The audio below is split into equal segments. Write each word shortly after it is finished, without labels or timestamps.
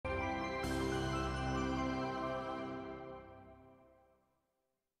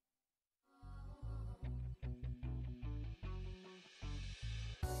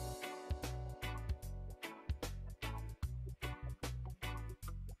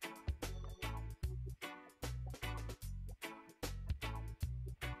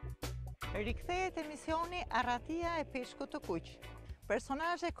Rikthehet emisioni Arratia e Peshkut të Kuq.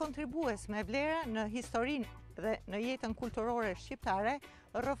 Personazhe kontribues me vlera në historinë dhe në jetën kulturore shqiptare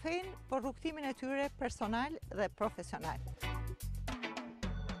rrëfejnë për rrugtimin e tyre personal dhe profesional.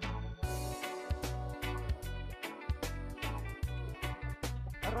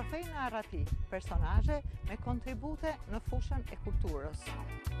 Rrëfejnë në Arrati personazhe me kontribute në fushën e kulturës.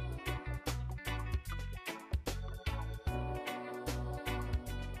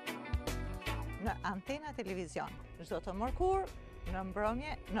 Në Antena Televizion, çdo të mërkur, në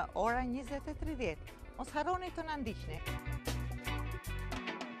mbrëmje në ora 20:30. Mos harroni të na ndiqni.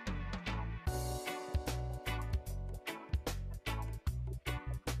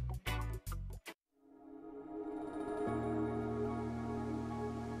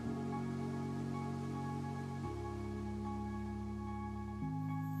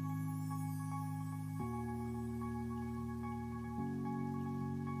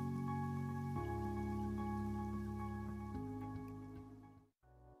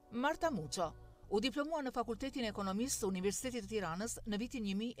 Marta Muço u diplomua në Fakultetin e Ekonomisë të Universitetit të Tiranës në vitin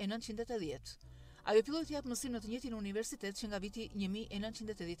 1980. Ajo filloi të jap mësim në të njëjtin universitet që nga viti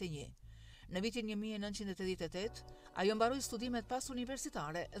 1981. Në vitin 1988, ajo mbaroi studimet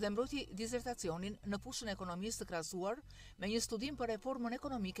pas-universitare dhe mbrojti disertacionin në fushën e ekonomisë të krahasuar me një studim për reformën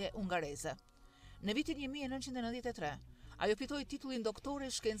ekonomike hungareze. Në vitin 1993, ajo fitoi titullin doktore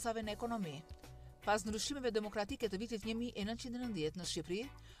e shkencave në ekonomi. Pas ndryshimeve demokratike të vitit 1990 në Shqipëri,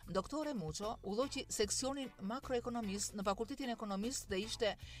 doktore Muço udhëhoqi seksionin makroekonomisë në Fakultetin e Ekonomisë dhe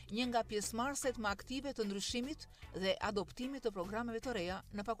ishte një nga pjesëmarrëset më aktive të ndryshimit dhe adoptimit të programeve të reja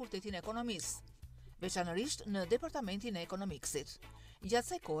në Fakultetin e Ekonomisë, veçanërisht në departamentin e ekonomiksit. Gjatë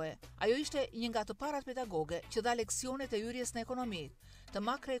kësaj kohe, ajo ishte një nga të parat pedagoge që dha leksionet e hyrjes në ekonomi, të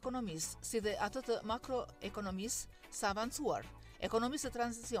makroekonomisë, si dhe atë të makroekonomisë së avancuar, ekonomisë të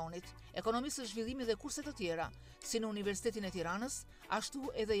tranzicionit, ekonomisë së zhvillimit dhe kurse të tjera, si në Universitetin e Tiranës, ashtu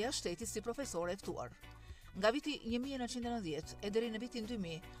edhe jashtë shtetit si profesore e ftuar. Nga viti 1990 e deri në vitin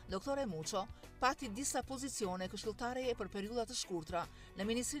 2000, doktore Muço pati disa pozicione këshilltareje për periudha të shkurtra në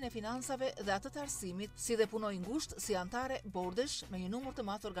Ministrinë e Financave dhe atë të Arsimit, si dhe punoi ngushtë si antare bordesh me një numër të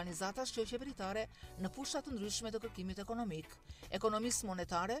madh organizatash qeveritare në fusha të ndryshme të kërkimit ekonomik, ekonomisë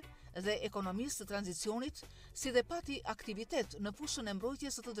monetare dhe ekonomisë të tranzicionit, si dhe pati aktivitet në fushën e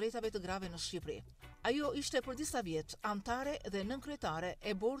mbrojtjes së të drejtave të grave në Shqipëri. Ajo ishte për disa vjet antare dhe nënkryetare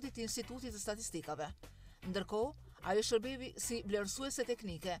e bordit të Institutit të Statistikave. Ndërkohë, ajo shërbei si vlerësuese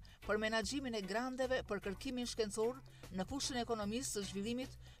teknike për menaxhimin e granteve për kërkimin shkencor në fushën e ekonomisë së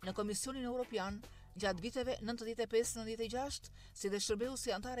zhvillimit në Komisionin Evropian gjatë viteve 95-96, si dhe shërbeu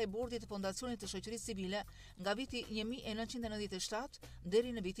si antare e bordit të Fondacionit të Shoqërisë Civile nga viti 1997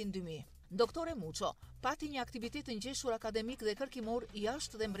 deri në vitin 2000. Doktore Muço pati një aktivitet të ngjeshur akademik dhe kërkimor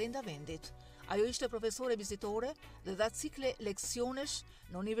jashtë dhe brenda vendit. Ajo ishte profesore vizitore dhe dha cikle leksionesh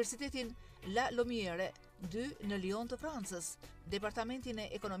në Universitetin La Lumiere 2 në Lyon të Francës, Departamentin e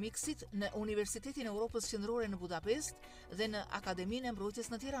Ekonomiksit në Universitetin e Europës Qendrore në Budapest dhe në Akademinë e Mbrojtjes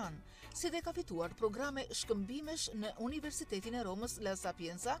në Tiranë, si dhe ka fituar programe shkëmbimesh në Universitetin e Romës La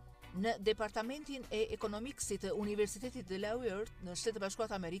Sapienza, në Departamentin e Ekonomiksit të Universitetit de la UR në Shtetet e Bashkuara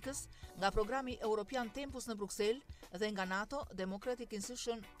të Amerikës, nga programi Europian Tempus në Bruksel dhe nga NATO Democratic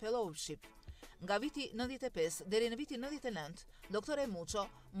Institution Fellowship. Nga viti 95 deri në vitin 99, doktore Muço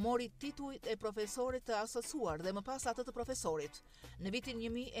mori titujt e profesorit të asociuar dhe më pas atë të profesorit. Në vitin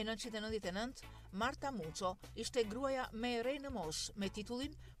 1999, Marta Muço ishte gruaja më e re në moshë me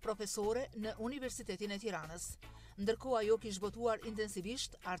titullin profesore në Universitetin e Tiranës. Ndërkohë ajo kishte botuar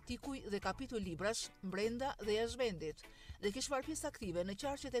intensivisht artikuj dhe kapituj librash brenda dhe jashtë vendit dhe kishte marrë pjesë aktive në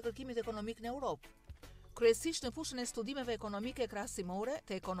qarqet e kërkimit ekonomik në Europë, kryesisht në fushën e studimeve ekonomike krahasimore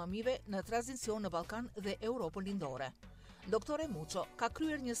të ekonomive në tranzicion në Ballkan dhe Europën lindore. Doktore Muço ka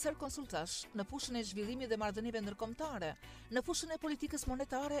kryer një sër konsultash në fushën e zhvillimit dhe marrëdhënieve ndërkombëtare, në fushën e politikës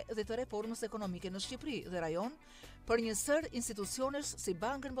monetare dhe të reformës ekonomike në Shqipëri dhe rajon, për një sër institucionesh si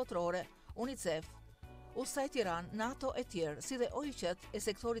Bankën Botërore, UNICEF, USAID Tiranë, NATO e tjerë, si dhe OIQ e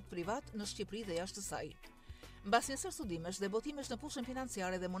sektorit privat në Shqipëri dhe jashtë saj. Mbas një sër studimesh dhe botimesh në fushën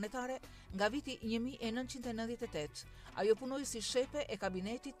financiare dhe monetare nga viti 1998, ajo punoi si shefe e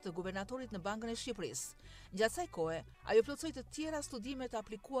kabinetit të guvernatorit në Bankën e Shqipërisë. Gjatë kësaj kohe, ajo plotësoi të tjera studime të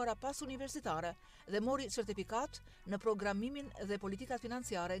aplikuara pas universitare dhe mori certifikat në programimin dhe politikat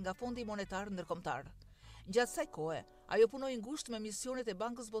financiare nga Fondi Monetar Ndërkombëtar. Gjatë kësaj kohe, ajo punoi ngushtë me misionet e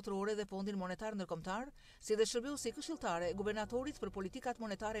Bankës Botërore dhe Fondin Monetar Ndërkombëtar, si dhe shërbeu si këshilltare guvernatorit për politikat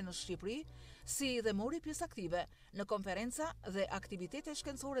monetare në Shqipëri, si dhe mori pjesë aktive në konferenca dhe aktivitete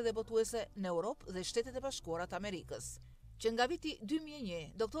shkencore dhe botuese në Europë dhe Shtetet e Bashkuara të Amerikës. që nga viti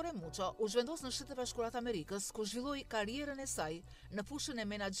 2001, doktore Muço u zhvendos në Shtetet e Bashkuara të Amerikës, ku zhvilloi karrierën e saj në fushën e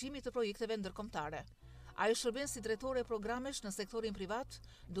menaxhimit të projekteve ndërkombëtare. Ajo shërben si drejtore e programesh në sektorin privat,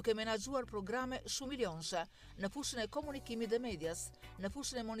 duke menaxhuar programe shumë milionshë në fushën e komunikimit dhe medias, në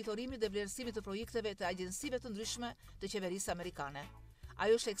fushën e monitorimit dhe vlerësimit të projekteve të agjensive të ndryshme të qeverisë amerikane.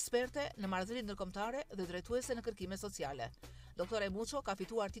 Ajo është eksperte në marrëdhënie ndërkombëtare dhe drejtuese në kërkime sociale. Doktore Muço ka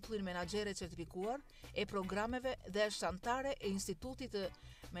fituar titullin menaxhere certifikuar e programeve dhe është anëtare e Institutit të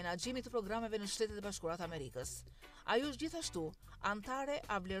Menaxhimit të Programeve në Shtetet e Bashkuara të Amerikës. Ajo është gjithashtu anëtare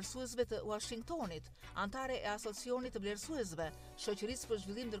a vlerësuesve të Washingtonit, anëtare e Asociacionit të Vlerësuesve, Shoqërisë për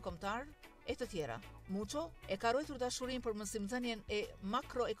Zhvillim Ndërkombëtar e të tjera. Muço e ka ruajtur dashurinë për mësimdhënien e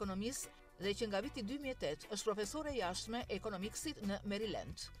makroekonomisë dhe që nga viti 2008 është profesore jashtme e ekonomiksit në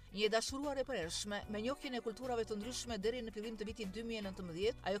Maryland. Një dashuruar e përhershme me njohjen e kulturave të ndryshme deri në fillim të vitit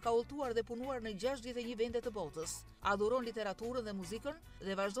 2019, ajo ka udhëtuar dhe punuar në 61 vende të botës. Adhuron literaturën dhe muzikën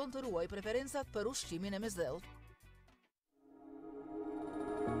dhe vazhdon të ruajë preferencat për ushqimin e mesdhellt.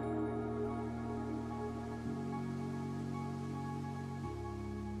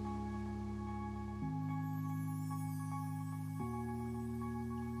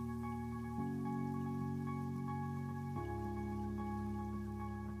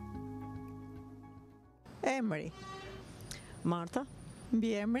 Emri, Marta,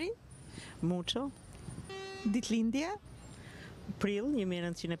 mbiemri, Muço, ditëlindja, prill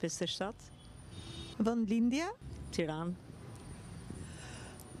 1957, vendlindja, Tiranë.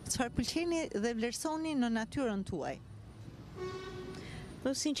 çfarë pëlqeni dhe vlerësoni në natyrën tuaj?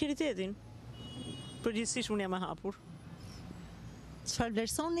 Në sinqeritetin, përgjithsisht unë jam e hapur. Çfarë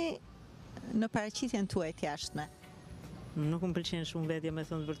vlerësoni në paraqitjen tuaj të jashtme? Nuk më pëlqen shumë vetja me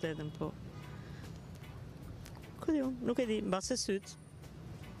thënë të vërtetën, po. Nuk e di, mbase syt.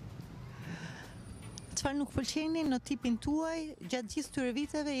 Çfarë nuk pëlqeni në tipin tuaj gjatë gjithë këtyre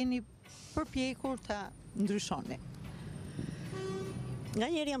viteve jeni përpjekur ta ndryshoni?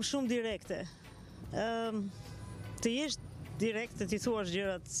 Nganjëherë jam shumë direkte. Të jesh direkte, ti thuash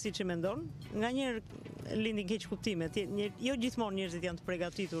gjërat siç e mendon, nganjëherë lindin keq kuptime. Jo gjithmonë njerëzit janë të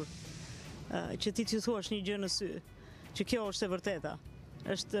përgatitur që ti t'i thuash një gjë në sy, që kjo është e vërteta.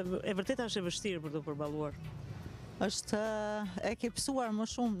 E vërteta është e vështirë për të përballuar. Është e ke pësuar më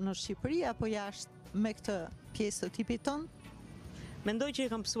shumë në Shqipëri apo jashtë me këtë pjesë të tipit ton? Mendoj që e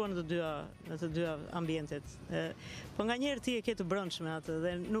kam pësuar në të dyja ambientet. Po nganjëherë ti e ke të brendshme atë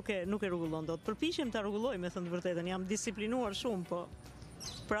dhe nuk e rregullon dot. Përpiqem ta rregulloj, me thënë të vërtetën, jam disiplinuar shumë, po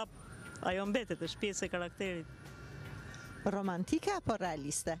prap ajo mbetet, është pjesë e karakterit. Romantike apo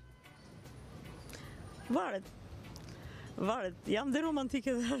realiste? Varet, jam dhe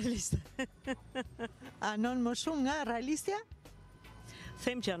romantike dhe realiste. Anon më shumë nga realistja?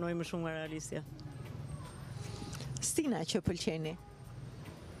 Them që anoj më shumë nga realistja. Stina që pëlqeni?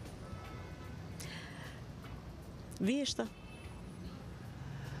 Vjeshta.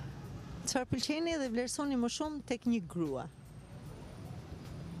 Çfarë pëlqeni dhe vlerësoni më shumë tek një grua?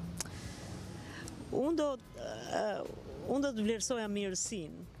 Unë do të vlerësoja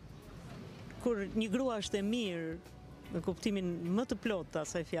mirësinë. Kur një grua është e mirë, në kuptimin më të plotë të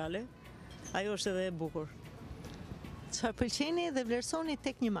asaj fjale, ajo është edhe e bukur. Çfarë pëlqeni dhe vlerësoni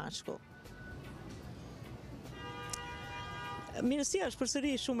tek një mashkull? Mirësia është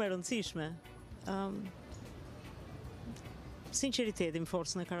përsëri shumë e rëndësishme. Sinqeritetin,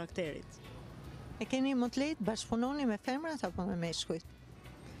 forcën e karakterit. E keni më të lehtë bashkëpunoni me femrat apo me meshkujt?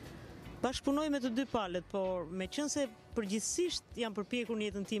 Bashkëpunoj me të dy palët, por meqense përgjithsisht jam përpjekur në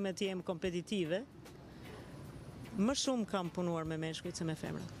jetën time të jem kompetitive, më shumë kam punuar me meshkujt se me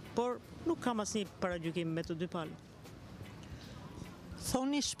femrat. Por nuk kam asnjë paragjykim me të dy palët.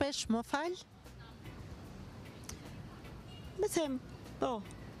 Thoni shpesh më fal? Me them, po.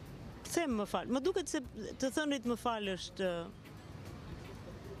 Them më fal. Më duket se të thënit më fal është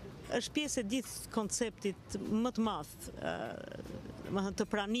pjesë e gjithë konceptit më të madh, të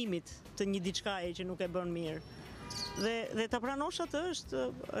pranimit të një diçkaje që nuk e bën mirë. Dhe ta pranosh atë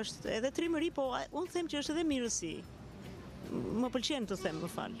është edhe trimëri, po unë them që është edhe mirësi. Më pëlqen të them më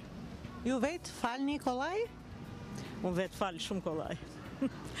fal. Ju vetë falni kollaj? Unë vetë fal shumë kollaj.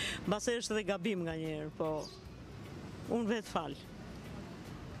 Mbase është edhe gabim nganjëherë, po unë vetë fal.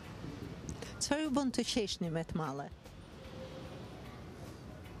 Çfarë ju bën të qeshni me të malle?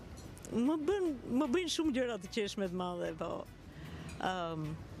 Më bëjnë shumë gjëra të qesh me të madhe, po.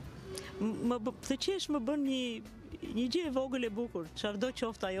 Të qesh më bën një gjë e vogël e bukur, çfarëdo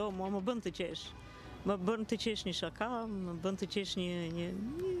qoftë ajo, mua më bën të qesh. Më bën të qesh një shaka, më bën të qesh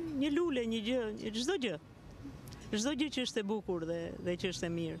një lule, një gjë, çdo gjë. Çdo gjë që është e bukur dhe që është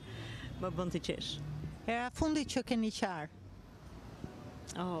e mirë, më bën të qesh. Hera fundi që keni qarë?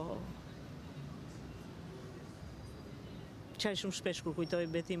 Oh. Qaj shumë shpesh kur kujtoj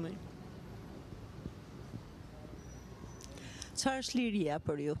betimin. Çfarë është liria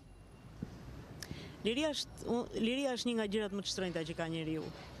për ju? Liria është një nga gjërat më të shtrenjta që ka njeriu.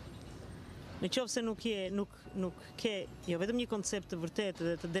 Në qoftë se nuk ke jo vetëm një koncept të vërtetë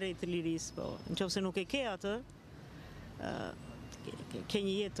dhe të drejtë të lirisë, po në qoftë se nuk e ke atë, ke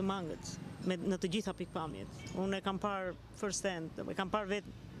një jetë të mangët në të gjitha pikpamjet. Unë e kam parë first hand, e kam parë vetë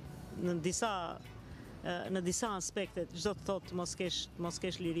në disa aspekte, çdo të thotë mos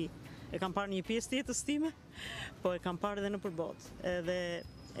kesh liri. E kam parë një pjesë të jetës time, po e kam parë edhe në përbot. Edhe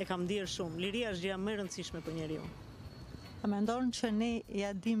e kam ndjerë shumë. Liria është gjëja më e rëndësishme për njeriu. A mendon që ne ja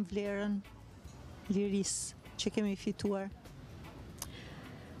dim vlerën lirisë që kemi fituar?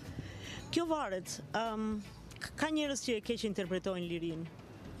 Kjo varet. Ka njerëz që e keq interpretojnë lirinë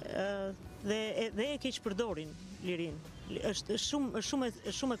dhe e keq përdorin lirinë. Është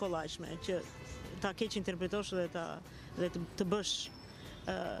shumë e kollajshme që ta keq interpretosh dhe të bësh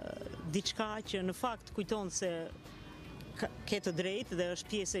diçka që në fakt kujton se ke të drejtë dhe është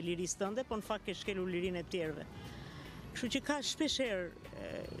pjesë e lirisë tënde, po në fakt ke shkelur lirinë e tjerëve. Kështu që ka shpeshherë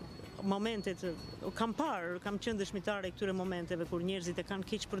momentet, kam qenë dëshmitare këtyre momenteve kur njerëzit e kanë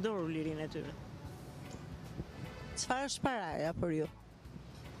keq përdorur lirinë e tyre. Çfarë është paraja për ju?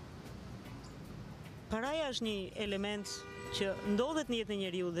 Paraja është një element që ndodhet në jetën e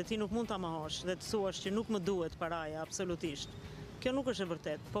njeriu dhe ti nuk mund ta mohosh dhe të thuash që nuk më duhet paraja absolutisht. Kjo nuk është e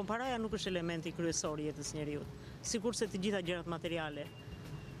vërtetë, po paraja nuk është elementi kryesor i jetës së njeriu, sikurse të gjitha gjërat materiale.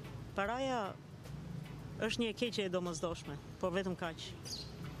 Paraja është një e keqe e domosdoshme, por vetëm kaq.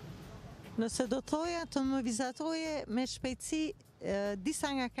 Nëse do thoja të më vizatoje me shpejtësi disa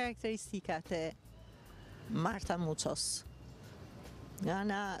nga karakteristikat e Marta Muços, nga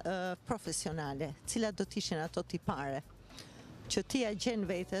ana profesionale, cilat do t'ishin ato tipare që ti ja gjen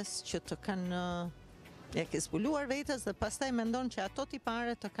vetes që të kanë ja ke zbuluar vetes dhe pastaj mendon që ato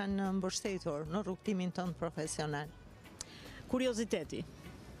tipare të kanë mbështetur në rrugtimin tënd profesional? Kurioziteti.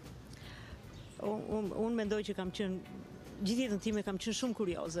 Unë mendoj që kam qenë gjithë jetën time kam qenë shumë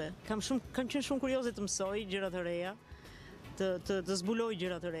kurioze. Kam qenë shumë kurioze të mësoj gjëra të reja, të zbuloj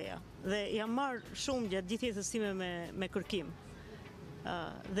gjëra të reja. Dhe jam marrë shumë gjatë gjithë jetës time me kërkim.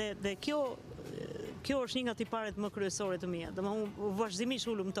 Dhe kjo është një nga tiparet më kryesore të mia. Domethënë vazhdimisht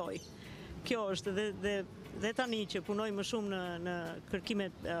u lumtoj. Kjo është dhe tani që punoj më shumë në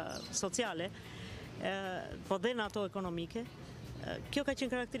kërkimet sociale, po dhe në ato ekonomike, kjo ka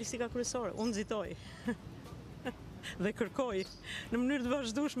qenë karakteristika kryesore. Unë nxitoj dhe kërkoj në mënyrë të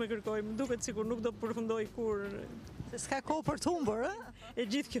vazhdueshme kërkoj. Më duket sikur nuk do të përfundoj kur. Se s'ka kohë për të humbur, ë? E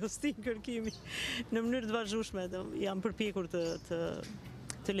gjithë kjo stin kërkimi në mënyrë të vazhdueshme. Jam përpjekur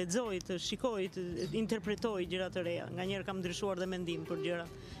të lexoj, të shikoj, të interpretoj gjëra të reja. Nganjëherë kam ndryshuar dhe mendim për gjëra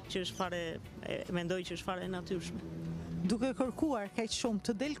që mendoj që është fare e natyrshme. Duke kërkuar kaq shumë,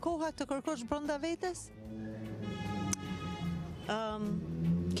 të del koha të kërkosh brenda vetes?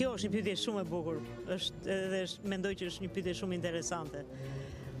 Kjo është një pyetje shumë e bukur. Mendoj që është një pyetje shumë interesante.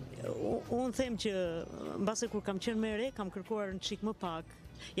 Unë them që mbase kur kam qenë më e re, kam kërkuar një çik më pak.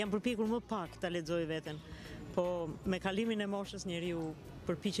 Jam përpjekur më pak ta lexoj veten. Po me kalimin e moshës njeriu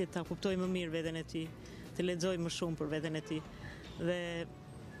përpiqet ta kuptoj më mirë veten e tij, të lexoj më shumë për veten e tij.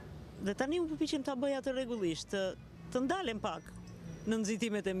 Dhe tani u përpiqem ta bëj atë rregullisht, të ndalem pak në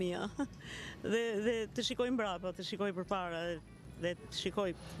nxitimet e mia. Dhe të shikoj mbrapa, të shikoj përpara dhe të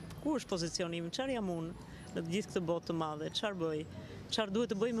shikoj ku është pozicioni im, çfarë jam unë në të gjithë këtë botë të madhe, çfarë bëj, çfarë duhet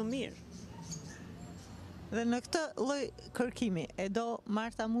të bëj më mirë. Dhe në këtë lloj kërkimi, e do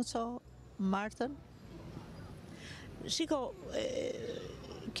Marta Muço Martën? Shiko,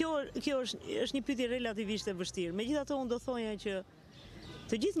 kjo është një pyetje relativisht e vështirë. Megjithatë unë do thoja që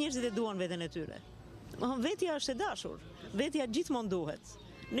të gjithë njerëzit e duan veten e tyre. Vetja është e dashur. Vetja gjithmonë duhet,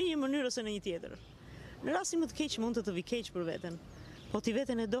 në një mënyrë ose në një tjetër. Në rastin më të keq mund të vi keq për veten, po ti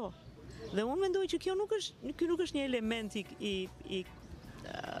veten e do. Dhe unë mendoj që kjo nuk është një element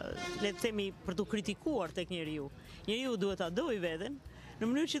le të themi për të kritikuar tek njeriu. Njeriu duhet ta dojë veten në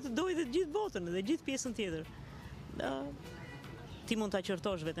mënyrë që të dojë dhe gjithë botën dhe gjithë pjesën tjetër. Ti mund ta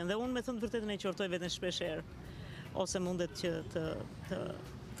qortosh veten dhe unë me thënë të vërtetën e qortoj veten shpesh herë. Ose mundet që të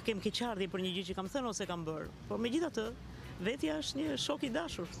kem keqardhje për një gjë që kam thënë ose kam bërë. Por megjithatë, vetja është një shok i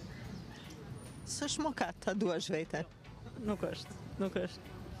dashur. S'është mokat ta duash veten. Nuk është.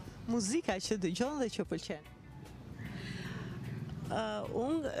 Muzika që dëgjon dhe që pëlqen.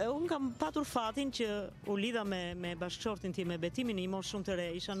 Unë kam patur fatin që u lidha me bashkëshortin tim, me betimin i moshë shumë të re,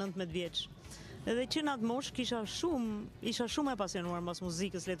 isha 19 vjeç. Edhe që në atë moshë isha shumë e pasionuar mbas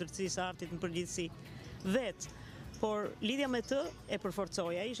muzikës, letërcisë, artit në përgjithësi. vetë, por lidhja me të e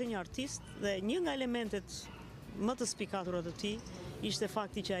përforcoja, ishte një artist dhe një nga elementet më të spikatura të tij ishte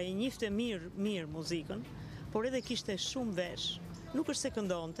fakti që ai njihte mirë muzikën, por edhe kishte shumë vesh. Nuk është se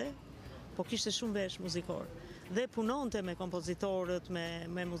këndonte, po kishte shumë vesh muzikor dhe punonte me kompozitorët,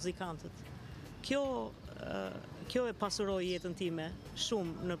 me muzikantët. Kjo e pasuroi jetën time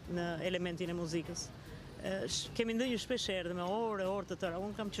shumë në elementin e muzikës. Kemi ndënjur shpesh herë dhe me orë të tëra.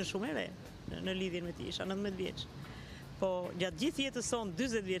 Unë kam qenë shumë e re në lidhjen me tij, isha 19 vjeç. Po gjatë gjithë jetës sonë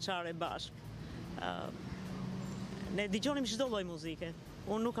 40 vjeçare bashkë. Ne dëgjonim çdo lloj muzike.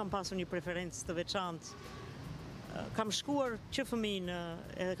 Unë nuk kam pasur një preferencë të veçantë. Kam shkuar që fëmijë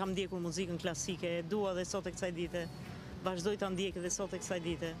edhe kam ndjekur muzikën klasike, e dua dhe sot e kësaj dite. Vazhdoj ta ndjek edhe sot e kësaj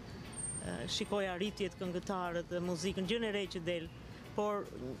dite. Shikoj arritjet, këngëtarët, muzikën, gjën e re që del. Por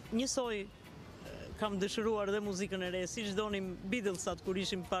njësoj kam dëshiruar dhe muzikën e re, siç donim Beatlesat kur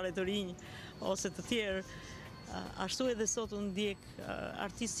ishim fare të rinj ose të tjerë. Ashtu edhe sot unë ndjek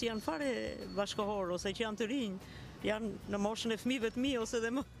artistë që janë fare bashkohor ose që janë të rinj, janë në moshën e fëmijëve të mi ose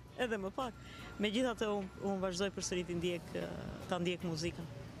edhe më pak. Megjithatë unë vazhdoj përsëri ta ndjek muzikën.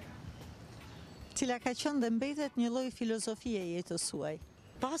 Cila ka qenë dhe mbetet një lloj filozofie jetës suaj?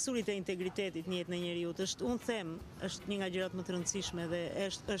 Pasurit e integritetit në jetën e njeriut unë them, është një nga gjërat më të rëndësishme dhe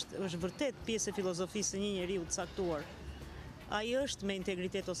është vërtet pjesë e filozofisë së një njeriu të caktuar. Ai është me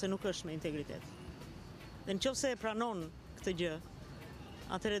integritet ose nuk është me integritet. Dhe nëse e pranon këtë gjë,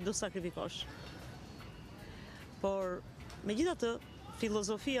 atëherë do sakrifikosh. Por megjithatë,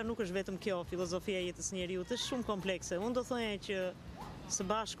 filozofia nuk është vetëm kjo, filozofia e jetës së njeriu është shumë komplekse. Unë do thoya që së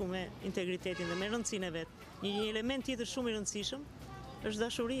bashku me integritetin dhe me rëndësinë e vet, një element tjetër shumë i rëndësishëm është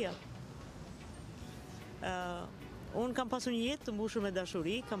dashuria. Unë kam pasur një jetë të mbushur me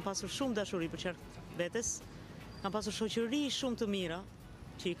dashuri, kam pasur shumë dashuri për qark vetes, kam pasur shoqëri shumë të mira,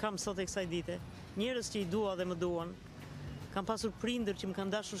 që i kam sot e kësaj dite, njerëz që i dua dhe më duan, kam pasur prindër që më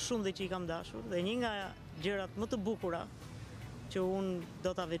kanë dashur shumë dhe që i kam dashur, dhe një nga gjërat më të bukura që unë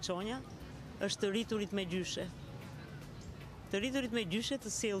do ta veçonja, është të rriturit me gjyshe. Të rriturit me gjyshe të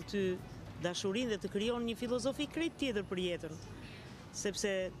sjell ty dashurinë dhe të krijon një filozofi krejt tjetër për jetën.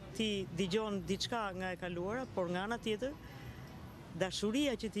 Sepse ti dëgjon diçka nga e kaluara, por nga ana tjetër,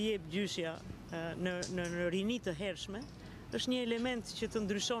 dashuria që të jep gjyshja në rini të hershme, është një element që të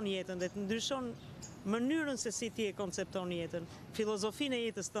ndryshon jetën dhe të ndryshon mënyrën se si ti e koncepton jetën. Filozofinë e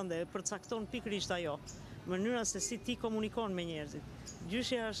jetës tënde përcakton pikërisht ajo, mënyra se si ti komunikon me njerëzit.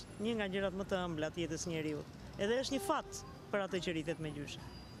 Gjyshja është një nga gjërat më të ëmbla të jetës njeriu. Edhe është një fat për atë që rritet me gjyshe.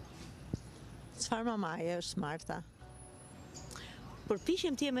 Çfarë mamaje është Marta?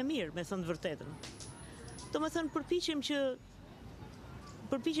 Përpiqem të jem e mirë, me thënë të vërtetën. Do me thënë përpiqem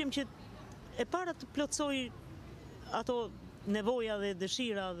që e para të plotësoj ato nevoja dhe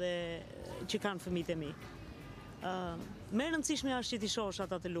dëshira dhe që kanë fëmijët e mi. Më e rëndësishme është që t'i shohësh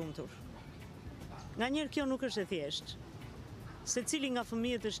ata të lumtur. Nganjëherë kjo nuk është e thjeshtë. Secili nga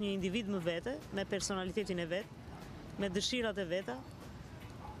fëmijët është një individ më vete, me personalitetin e vet, me dëshirat e veta,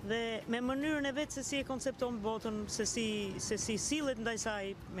 dhe me mënyrën e vetë se si e koncepton botën, se si sillet ndaj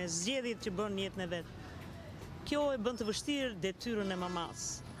saj, me zgjedhjet që bën në jetën e vet. Kjo e bën të vështirë detyrën e mamas.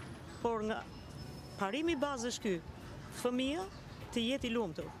 Por nga parimi bazë është ky, fëmia të jetë i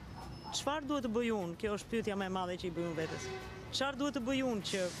lumtur. Çfarë duhet të bëj unë? Kjo është pyetja më e madhe që i bëj unë vetes. Çfarë duhet të bëj unë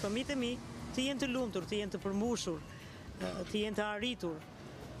që fëmijët e mi të jenë të lumtur, të jenë të përmbushur, të jenë të arritur,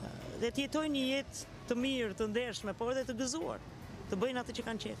 dhe të jetojnë një jetë të mirë, të ndershme, por edhe të gëzuar, të bëjnë atë që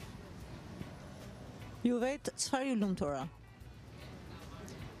kanë qef. Ju vetë, çfarë ju lumturo?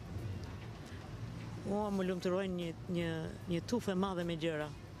 Më lumturojnë një tufë e madhe me gjëra.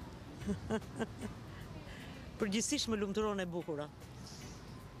 Përgjithsisht më lumturon e bukura.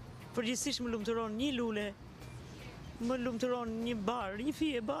 Përgjithsisht më lumturon një lule, më lumturon një bar, një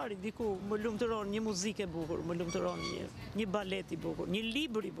fije bari diku, më lumturon një muzikë e bukur, më lumturon një balet i bukur, një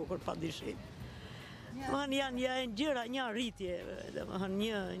libër i bukur padyshim. Janë gjëra, një arritje,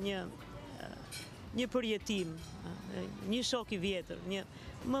 një përjetim, një shok i vjetër,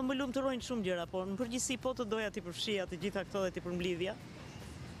 më lumturojnë shumë gjëra, por në përgjithësi po të doja t'i përfshija të gjitha këto dhe t'i përmblidhja,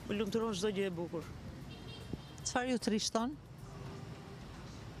 më lumturon çdo gjë e bukur. Çfarë ju trishton?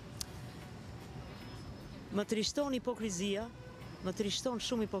 Më trishton hipokrizia, më trishton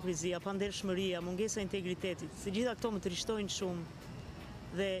shumë hipokrizia, pandershmëria, mungesa e integritetit. Se gjitha këto më trishtojnë shumë.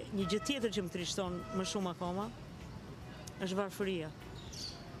 Dhe një gjë tjetër që më trishton më shumë akoma është varfëria.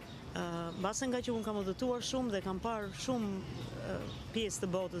 Mbase nga që unë kam udhëtuar shumë dhe kam parë shumë pjesë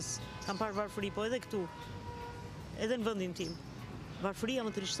të botës, kam parë varfëri, po edhe këtu, edhe në vendin tim. Varfëria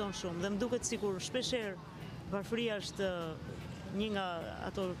më trishton shumë dhe më duket sikur shpeshherë varfëria është një nga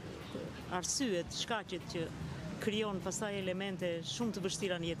ato arsyet, shkaqet që krijon pastaj elemente shumë të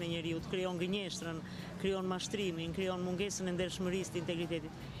vështira në jetën e njeriut, krijon gënjeshtrën, krijon mashtrimin, krijon mungesën e ndershmërisë, të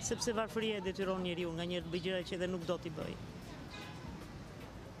integritetit, sepse varfëria e detyron njeriu nganjëherë të bëjë gjëra që edhe nuk do t'i bëj.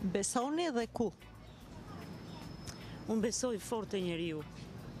 Besoni dhe ku? Unë besoj fort te njeriu.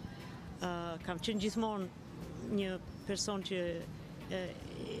 Kam qenë gjithmonë një person që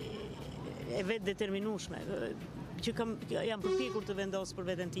e vetë determinueshme, që jam përpjekur të vendos për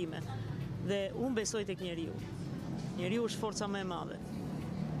veten time. Dhe unë besoj tek njeriu. Njeriu është forca më e madhe.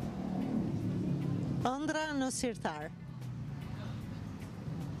 Ëndra në sirtar.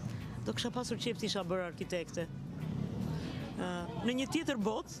 Do kisha pasur qejf të isha bërë arkitekte. Në një tjetër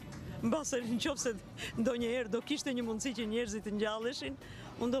botë, mbase nëse ndonjëherë do kishte një mundësi që njerëzit të ngjalleshin,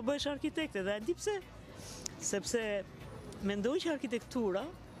 unë do bëhesh arkitekte. Dhe e di pse? Sepse mendoj që arkitektura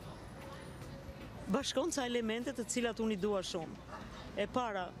bashkon ca elemente të cilat unë i dua shumë. E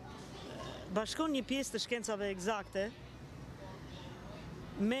para, bashkon një pjesë të shkencave eksakte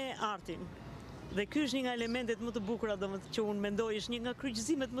me artin. Dhe ky është një nga elementet më të bukura që unë mendoj, është një nga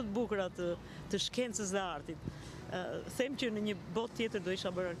kryqëzimet më të bukura të shkencës dhe artit. Them që në një botë tjetër do isha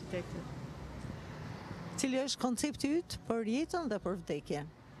bërë arkitekte. Cili është koncepti yt për jetën dhe për vdekjen?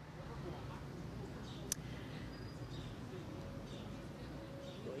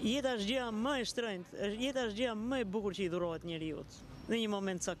 Jeta është gjëja më e shtrenjtë, jeta është gjëja më e bukur që i dhurohet njeriut. Në një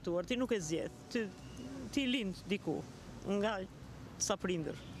moment caktuar, ti nuk e zgjedh, ti lind diku, nga sa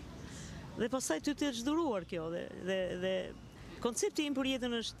prindër. Dhe pastaj ty të çduruar kjo dhe koncepti im për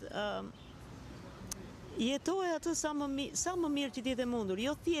jetën është jetoj atë sa më mirë që t'jetë e mundur,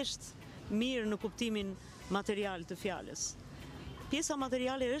 jo thjesht mirë në kuptimin material të fjalës. Pjesa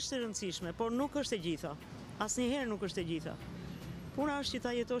materiale është e rëndësishme, por nuk është e gjitha. Asnjëherë nuk është e gjitha. Puna është që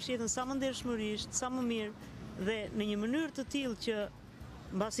ta jetosh jetën sa më ndershmërisht, sa më mirë dhe në një mënyrë të tillë që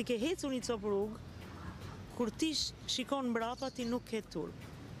mbasi ke hecur një copë rrugë, kur ti shikon mbrapa ti nuk ke turp.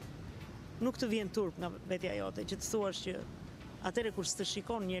 Nuk të vjen turp nga vetja jote, që të thuash që atëre kur s'të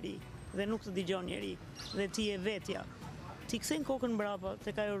shikon njeri dhe nuk të dëgjon njeri dhe ti je vetja, ti kthen kokën mbrapa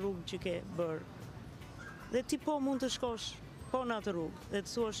tek ajo rrugë që ke bërë. Dhe ti po mund të shkosh po në atë rrugë dhe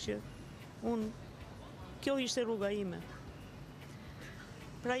të thuash që kjo ishte rruga ime.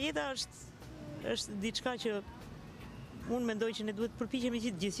 Pra jeta është diçka që unë mendoj që ne duhet përpiqemi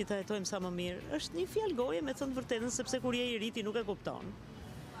gjithë që ta jetojmë sa më mirë. Është një fjalë goje me thënë vërtetën, sepse kur je i ri ti nuk e kupton.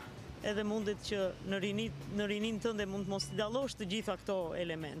 Edhe mundet që në rinin tënde mund të mos t'i dallosh të gjitha këto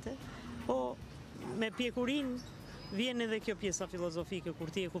elemente, po me pjekurin vjen edhe kjo pjesa filozofike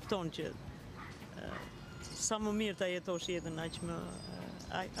kur ti e kupton që sa më mirë ta jetosh jetën,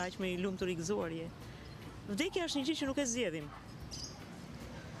 aq më i lumtur i gëzuar je. Vdekja është një gjë që nuk e zgjedhim.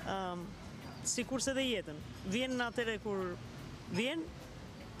 Sikurse dhe jetën. Vjen në atëre kur vjen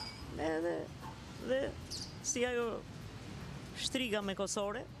dhe si ajo shtriga me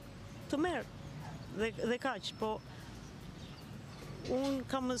kosore të merë dhe kaq, po unë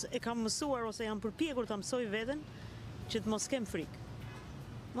kam mësuar ose jam përpjekur ta mësoj veten që të mos kem frikë.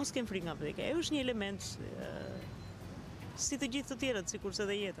 Mos kem frikë nga vdekja. Ajo është një element si të gjithë të tjerët, sikurse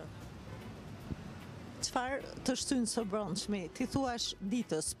dhe jeta. Çfarë të shtyn së brendshmi? Ti thuash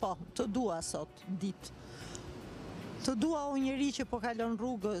ditës, po, të dua sot ditë. Të dua o njeri që po kalon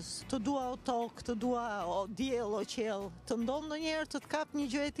rrugës, të dua o tokë, të dua o diell, o qiell. Të ndodh ndonjëherë të kap një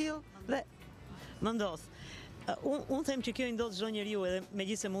gjë e tillë? Dhe më ndodh. Unë them që kjo i ndodh çdo njeriu, edhe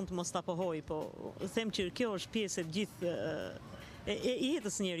megjithëse mund të mos ta pohoj, po them që kjo është pjesë e gjithë e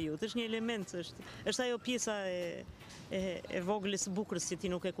jetës njeriut, është një element, është ajo pjesa e vogël së bukurës që ti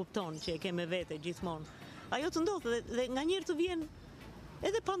nuk e kupton, që e ke me vete gjithmonë. Ajo të ndodh dhe nganjëherë të vjen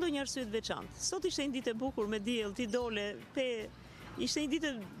edhe pa ndonjë arsye të veçantë. Sot ishte një ditë e bukur me diell, ti dole, ishte një ditë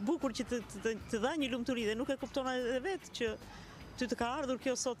e bukur që të dha një lumturi dhe nuk e kupton edhe vetë që ty të ka ardhur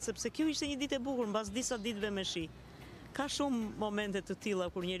kjo sot, sepse kjo ishte një ditë e bukur mbas disa ditëve me shi. Ka shumë momente të tilla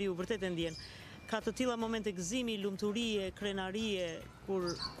kur njeriu vërtet e ndjen. Ka të tilla momente gëzimi, lumturie, krenarie,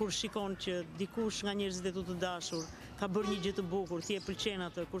 kur shikon që dikush nga njerëzit e tu të dashur ka bërë një gjë të bukur, ti e pëlqen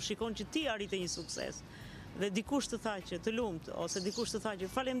atë, kur shikon që ti arrite një sukses dhe dikush të tha që të lumt ose dikush të tha që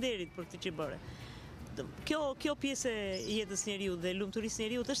faleminderit për këtë që bëre. Kjo pjesë e jetës njeriu dhe lumturisë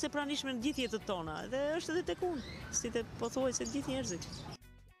njeriu është e pranishme në gjithë jetët tona dhe është edhe tek unë, si të pothuajse të gjithë njerëzit.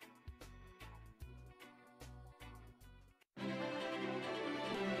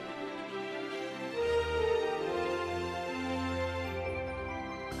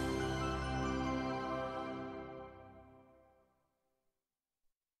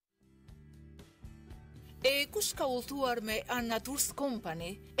 E kush ka udhëtuar me An Naturs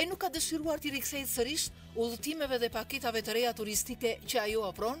Company e nuk ka dëshiruar t'i rikthejë sërish udhëtimeve dhe paketave të reja turistike që ajo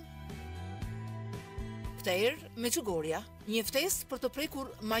ofron? Këtë herë Mexhugorja, një ftesë për të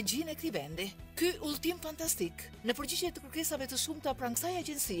prekur magjinë e këtij vendi. Ky udhëtim fantastik, në përgjigje të kërkesave të shumta pranë kësaj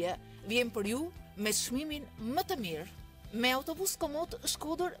agjencie, vjen për ju me çmimin më të mirë. Me autobus komod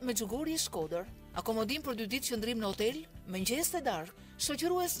Shkodër Mexhugorje-Shkodër, akomodim për 2 ditë qëndrim në hotel, mëngjes dhe darkë,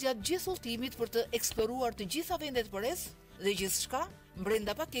 shoqërues gjatë gjithë udhëtimit për të eksploruar të gjitha vendet përreth dhe gjithçka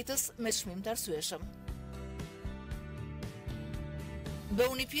brenda paketës me çmim të arsyeshëm.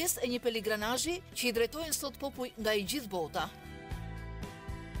 Bëuni pjesë e një peligranazhi që i drejtojnë sot popull nga i gjithë bota.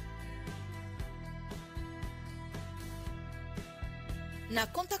 Na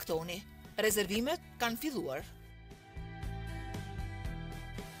kontaktoni. Rezervimet kanë filluar.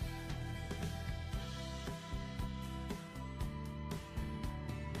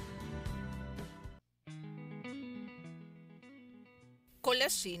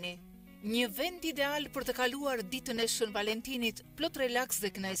 Kolashini, një vend ideal për të kaluar ditën e Shën Valentinit plot relaks dhe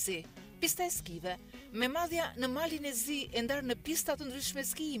kënaqësi. Pista e skive, me madhja në malin e zi e ndarë në pista të ndryshme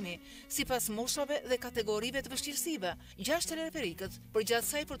skijimi, sipas moshave dhe kategorive të vështirësive, 6 teleferikët, përgjatë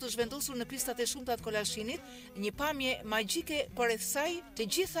saj për të zhvendosur në pistat e shumta të Kolashinit, një pamje magjike përreth saj, të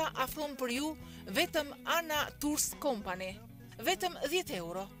gjitha afron për ju vetëm Ana Tours Company. Vetëm 10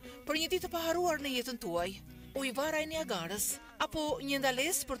 euro për një ditë të paharruar në jetën tuaj. Ujvara e Niagarës, apo një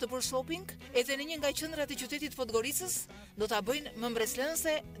ndalesë për të bërë shopping edhe në një nga qendrat e qytetit Podgoricës, do ta bëjnë më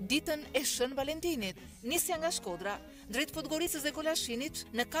mbreslënëse ditën e Shën Valentinit. Nisja nga Shkodra, drejt Podgoricës dhe Kolashinit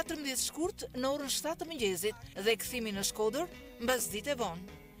në 14 shkurt në orën 7 të mëngjesit dhe kthimi në Shkodër mbas dite vonë.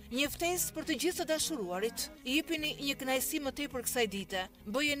 Një ftesë për të gjithë të dashuruarit, jepini një kënaqësi më tepër kësaj dite,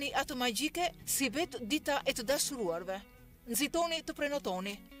 bëjeni atë magjike si vetë dita e të dashuruarve. Nxitoni të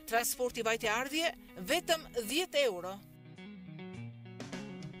prenotoni. Transporti vajte ardhje vetëm 10 euro.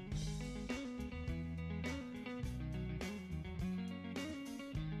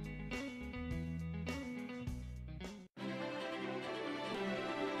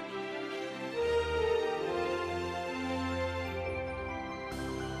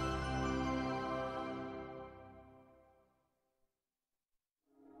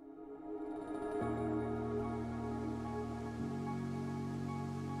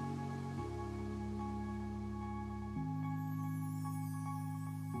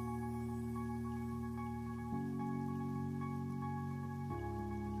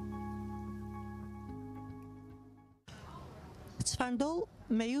 Çfarë ndodh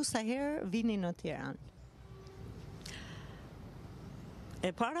me ju sa herë vini në Tiranë?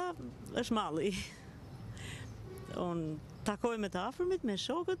 E para është malli. Unë takoj me të afërmit, me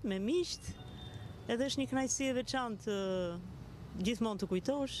shokët, me miqt, edhe është një kënaqësi e veçantë gjithmonë të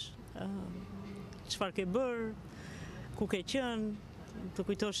kujtosh çfarë ke bërë, ku ke qenë, të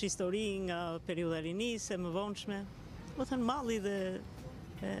kujtosh histori nga periudha e rinisë, e më vonshme. Do thënë malli dhe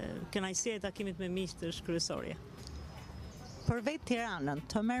kënaqësia e takimit me miqt është kryesorja. Për vetë Tiranën,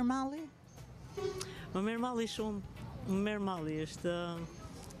 të merr malli? Më merr malli shumë, më merr malli është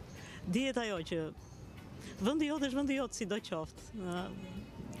dihet ajo që vendi jot është vendi jot sidoqoftë.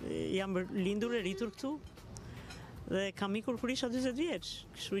 Jam lindur e rritur këtu dhe kam ikur kur isha 40 vjeç,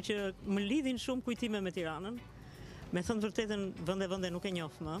 kështu që më lidhin shumë kujtime me Tiranën. Me thënë vërtetën, vende nuk e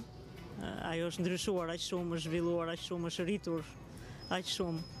njoh më. Ajo është ndryshuar aq shumë, është zhvilluar aq shumë, është rritur aq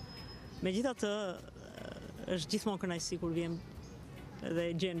shumë. Megjithatë, është gjithmonë kënaqësi kur vjen dhe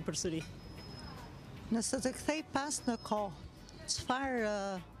e gjen përsëri. Nëse të kthej pas në kohë, çfarë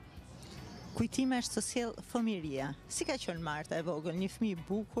kujtimesh të sjell fëmijëria? Si ka qenë Marta e vogël, një fëmijë i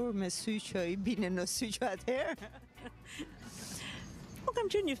bukur me sy që i binin në sy që atëherë? Po kam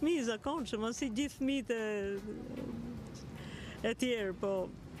qenë një fëmijë i zakonshëm, si gjithë fëmijët e tjerë, po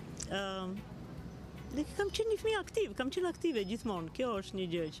kam qenë një fëmijë aktiv, kam qenë aktive gjithmonë. Kjo është një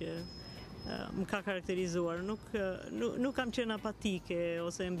gjë që më ka karakterizuar. Nuk kam qenë apatike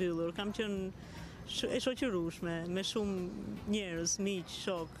ose e mbyllur, kam qenë e shoqërueshme me shumë njerëz, miq,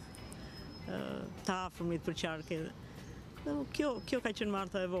 shok, të afërmit për qarke. Kjo ka qenë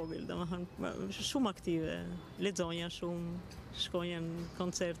Marta e vogël, domethënë shumë aktive, lexonja shumë, shkoja në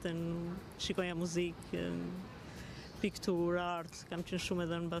koncerte, shikoja muzikë, pikturë, art, kam qenë shumë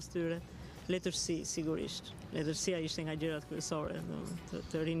edhe në mbas tyre. Letërsi, sigurisht. Letërsia ishte nga gjërat kryesore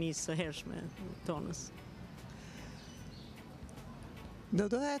të rinisë së hershme tonës. Do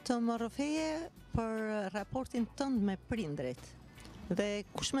doja të më rrëfeje për raportin tënd me prindrit dhe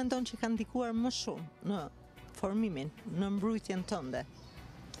kush mendon që ka ndikuar më shumë në formimin, në mbrojtjen tënde?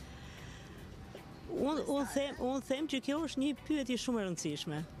 Unë them që kjo është një pyetje shumë e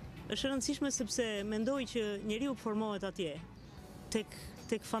rëndësishme. Është e rëndësishme sepse mendoj që njeriu formohet atje, tek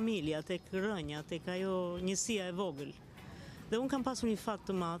tek familja, tek rënja, tek ajo njësia e vogël. Dhe unë kam pasur një fat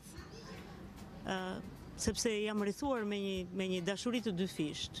të madh, sepse jam rrethuar me një dashuri të dy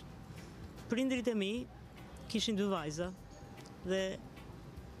fisht. Prindrit e mi kishin dy vajza dhe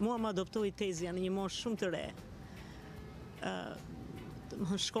mua më adoptoi tezja në një moshë shumë të re.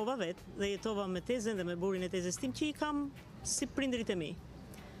 Shkova vetë dhe jetova me tezen dhe me burin e tezes tim që i kam si prindrit e mi.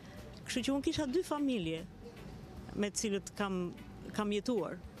 Kështu që unë kisha dy familje me të cilët kam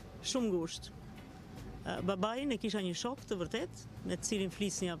jetuar shumë ngushtë. Babain e kisha një shok të vërtet, me të cilin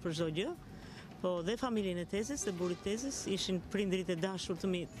flisnja për çdo gjë, po dhe familjen e tezes dhe burit tezes ishin prindrit e dashur të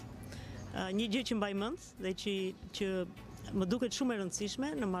mit. Një gjë që mbaj mend dhe që më duket shumë e rëndësishme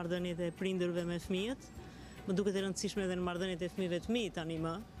në marrëdhëniet e prindërve me fëmijët, më duket e rëndësishme edhe në marrëdhëniet e fëmijëve të mi tani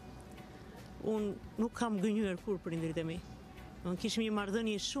më. Unë nuk kam gënjur kur prindrit e mi. Unë kishim një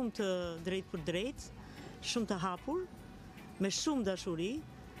marrëdhënie shumë të drejtë për drejtë, shumë të hapur, me shumë dashuri,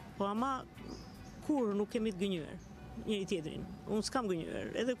 po ama kur nuk kemi të gënjur njëri tjetrin. Unë s'kam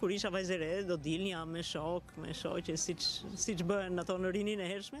gënjur. Edhe kur isha vajzë e re, do dilnja me shok, me shoqe, siç bëhen ato në rinin e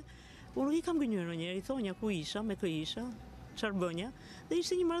hershme. Unë nuk i kam gënjur ndonjëherë, i thonja ku isha, me kë isha, çfarë bënja, dhe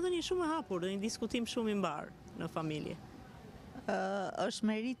ishte një marrëdhënie shumë e hapur dhe një diskutim shumë i mbar në familje. Është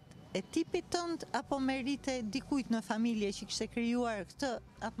merit e tipit tënd apo merit e dikujt në familje që kishte krijuar këtë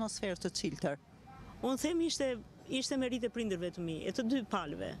atmosferë të çiltër? Unë them ishte merit e prindërve të mi, e të dy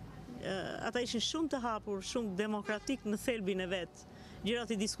palëve. Ata ishin shumë të hapur, shumë demokratik në thelbin e vet.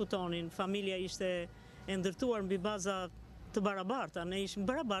 Gjërat i diskutonin, familja ishte e ndërtuar mbi baza të barabarta, ne ishim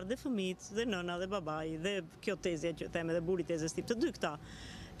barabartë dhe fëmijët, dhe nëna dhe babai, dhe kjo tezja që them edhe buri tezës tip, të dy këta,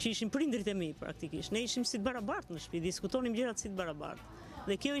 që ishin prindrit e mi praktikisht. Ne ishim si të barabartë në shtëpi, diskutonim gjërat si të barabartë.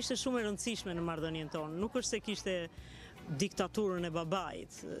 Dhe kjo ishte shumë e rëndësishme në marrëdhënien tonë. Nuk është se kishte diktaturën e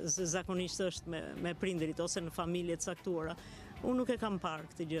babait, zakonisht është me prindrit ose në familje të caktuara. Unë nuk e kam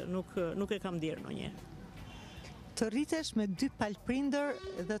parë këtë gjë, nuk e kam ndier ndonjëherë. Të rritesh me dy palprindër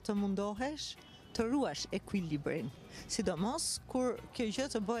dhe të mundohesh të ruash ekuilibrin, sidomos kur kjo gjë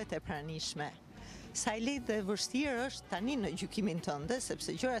të bëhet e pranishme. Sa i lehtë dhe vështirë është tani në gjykimin tënde,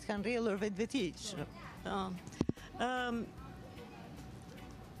 sepse gjërat kanë rrjedhur vetvetisht.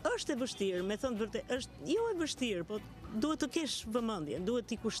 Është e vështirë, me thënë vërtet, është jo e vështirë, po duhet të kesh vëmendjen, duhet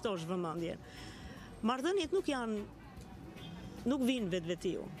t'i kushtosh vëmendjen. Marrëdhëniet nuk vinë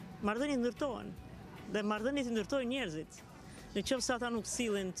vetvetiu. Marrëdhëniet ndërtohen, dhe marrëdhëniet i ndërtojnë njerëzit. Në qoftë se ata nuk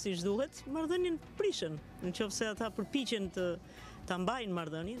sillen siç duhet, marrëdhënien prishën. Në qoftë se ata përpiqen ta mbajnë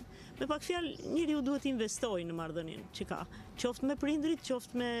marrëdhënien, me pak fjalë njeriu duhet të investojë në marrëdhënien që ka, qoftë me prindrit,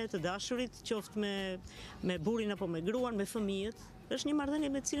 qoftë me të dashurit, qoftë me burrin apo me gruan, me fëmijët. Është një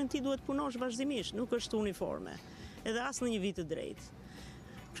marrëdhënie me të cilën ti duhet punosh vazhdimisht, nuk është uniforme, edhe as në një vit të drejtë.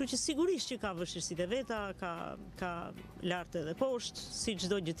 Kështu që sigurisht që ka vështirësitë e veta, ka lart edhe poshtë, si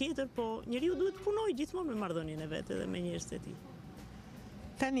çdo gjë tjetër, po njeriu duhet të punojë gjithmonë me marrëdhënien e vet edhe me njerëzit e tij.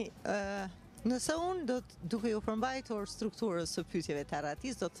 Tani, nëse unë duke ju përmbajtur strukturës së pyetjeve të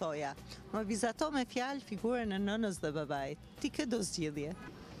Arratis, do të thoja, më vizato me fjalë figurën e nënës dhe babait. Ti ke do zgjidhje?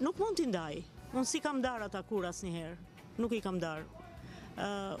 Nuk mund t'i ndaj. Unë si kam dar ata kur asnjëherë. Nuk i kam dar.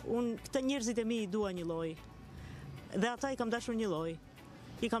 Unë këta njerëzit e mi i dua një lloj. Dhe ata i kam dashur një lloj.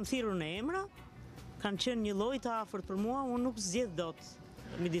 I kam thirrur në emra, kanë qenë një lloj të afërt për mua, unë nuk zgjedh dot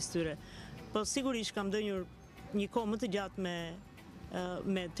midis tyre. Po sigurisht kam ndonjur një kohë më të gjatë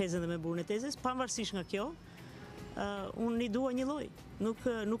me tezën dhe me burrin e tezës, pavarësisht nga kjo, unë i dua një lloj,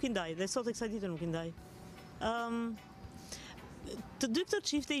 nuk i ndaj, dhe sot e kësaj dite nuk i ndaj. Të dy këto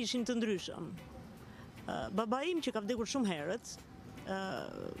çifte ishin të ndryshëm. Babai im që ka vdekur shumë herët,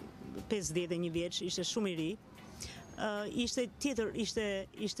 51 vjeç, ishte shumë i ri.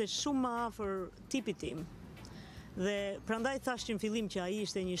 Ishte shumë më afër tipit tim. Dhe prandaj thash që në fillim që ai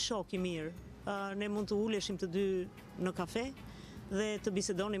ishte një shok i mirë. Ne mund të uleshim të dy në kafe dhe të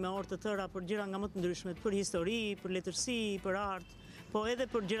bisedonim me orë të tëra për gjëra nga më të ndryshmet, për histori, për letërsi, për art, po edhe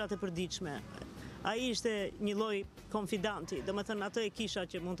për gjërat e përditshme. Ai ishte një lloj konfidanti, domethënë atë e kisha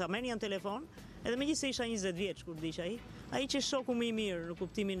që mund ta merrja në telefon, edhe megjithëse isha 20 vjeç kur vdiq ai. Ai që shoku më i mirë në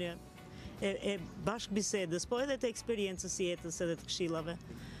kuptimin e bashkëbisedës, po edhe të eksperiencës së jetës edhe të këshillave.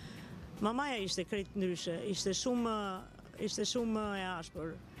 Mamaja ishte krejt ndryshe, ishte shumë e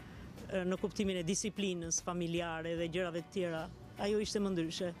ashpër në kuptimin e disiplinës familjare dhe gjërave të tjera. Ajo ishte më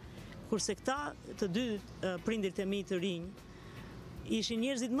ndryshe. Kurse këta të dy prindrit e mi të rinj ishin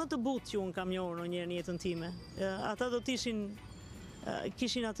njerëzit më të butë që unë kam njohur ndonjëherë në jetën time. Ata do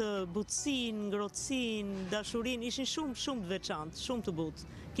kishin atë butësinë, ngrohtësinë, dashurinë, ishin shumë të veçantë, shumë të butë.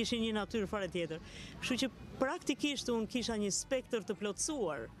 Kishin një natyrë fare tjetër. Kështu që praktikisht unë kisha një spektër të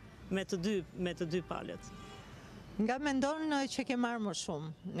plotësuar me të dy palët. Nga mendon që ke marrë më shumë?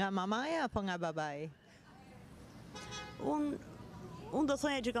 Nga mamaja apo nga babai? Unë do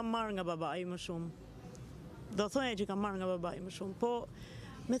thoja që kam marrë nga babai më shumë. Po,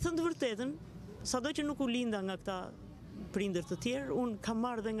 me thënë të vërtetën, sado që nuk u linda nga këta prindër të tjerë, unë kam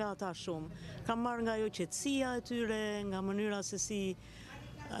marrë dhe nga ata shumë. Kam marrë nga ajo qetësia e tyre, nga mënyra se si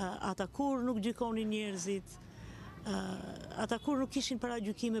ata kur nuk gjykonin njerëzit, ata kur nuk kishin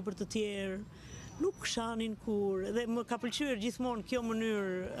paragjykime për të tjerë, nuk shanin kur, dhe më ka pëlqyer gjithmonë kjo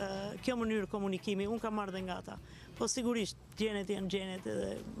mënyrë komunikimi, unë kam marrë dhe nga ata. Po sigurisht, gjenet janë gjenet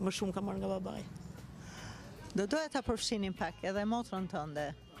edhe më shumë kam marrë nga babai. Do doja ta përfshinin pak edhe motrën tënde,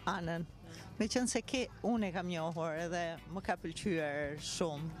 Anën. Meqense unë e kam njohur edhe më ka pëlqyer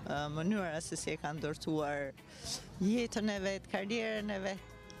shumë mënyra se si e ka ndërtuar jetën e vet, karrierën e vet.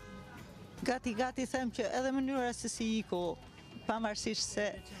 Gati them që edhe mënyra se si iku, pavarësisht se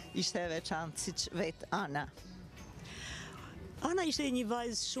ishte e veçantë, siç vet Ana. Ana ishte një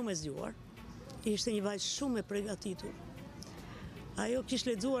vajzë shumë e zgjuar, ishte një vajzë shumë e përgatitur. Ajo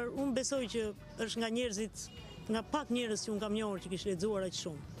kishte lexuar, unë besoj që është nga pak njerëz që unë kam njohur që kishte lexuar aq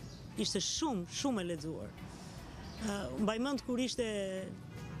shumë. Ishte shumë e lexuar. Mbaj mend kur ishte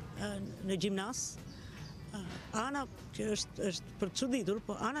në gjimnas, Ana, që është për të çuditur,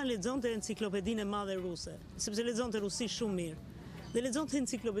 po Ana lexonte enciklopedinë e madhe ruse, sepse lexonte rusisht shumë mirë. Dhe lexonte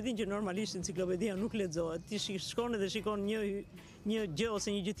enciklopedinë që normalisht enciklopedia nuk lexohet. Ti shkon dhe shikon një gjë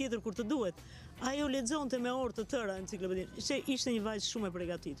ose një gjë tjetër kur të duhet. Ajo lexonte me orë të tëra enciklopedinë. Ishte një vajzë shumë e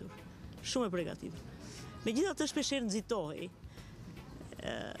përgatitur. Megjithatë shpeshherë nxitohej.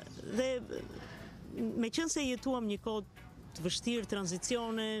 Dhe meqense jetuam një kohë të vështirë,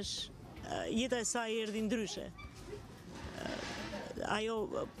 tranzicionesh, jeta e saj erdhi ndryshe.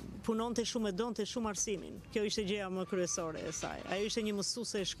 Ajo punonte shumë e donte shumë arsimin. Kjo ishte gjëja më kryesore e saj. Ajo ishte një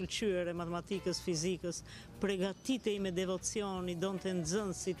mësuese e shkëlqyer e matematikës, fizikës, përgatitej me devocion, i donte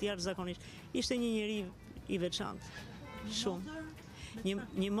nxënësit jashtëzakonisht. Ishte një njeri i veçantë. Shumë.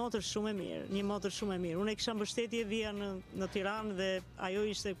 Një motër shumë e mirë. Unë e kisha mbështetje vija në Tiranë dhe ajo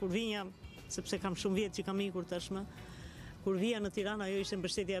ishte kur vinja, sepse kam shumë vjet që kam ikur tashmë. Kur vija në Tiranë, ajo ishte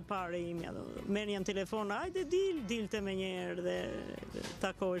mbështetja e parë imja. Merrja në telefon, hajde dilte me njerë dhe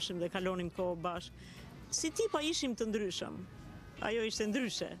takoheshim dhe kalonim kohë bashkë. Si tipa ishim të ndryshëm. Ajo ishte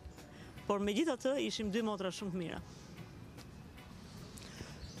ndryshe. Por megjithatë ishim dy motra shumë të mira.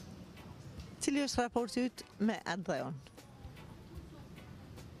 Cili është raporti yt me Adeon?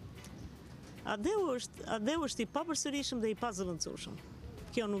 Adeu është i papërsërishëm dhe i pazëvendësueshëm.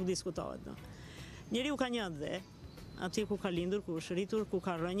 Kjo nuk diskutohet. Njeriu ka një ade, atje ku ka lindur, ku është rritur, ku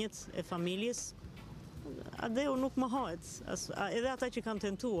ka rënjet e familjes. Adeu nuk mohohet. Edhe ata që kanë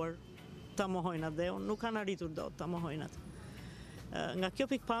tentuar ta mohojnë Adeun, nuk kanë arritur dot ta mohojnë atë. Nga kjo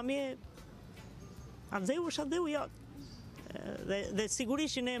pikpamje, Adeu është Adeu jot. Dhe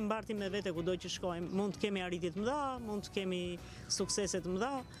sigurisht që ne mbartim me vete kudo që shkojmë. Mund të kemi arritje të mëdha, mund të kemi suksese të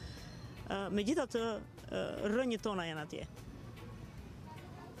mëdha. Megjithatë, rënjët tona janë atje.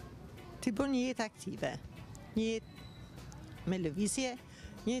 Ti bën një jetë aktive, një jetë me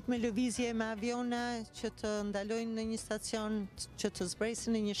lëvizje, me aviona që të ndalojnë në një stacion, që të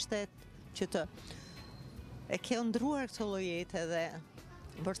zbresin në një shtet, që të e ke ndruar këtë lloj jete dhe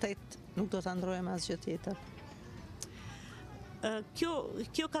vërtet nuk do ta ndrojmë asgjë tjetër.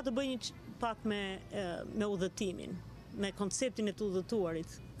 Kjo ka të bëjë pak me udhëtimin, me konceptin e të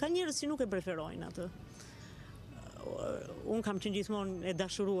udhëtuarit. Ka njerëz që nuk e preferojnë atë. Unë kam qenë gjithmonë e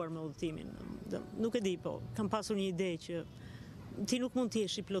dashuruar me udhëtimin. Nuk e di, po, kam pasur një ide që ti nuk mund të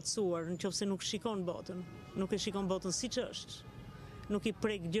jesh i plotësuar nëse nuk shikon botën. Nuk e shikon botën siç është. Nuk i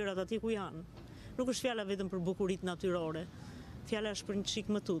prek gjërat atje ku janë. Nuk është fjala vetëm për bukuritë natyrore. Fjala është për një çik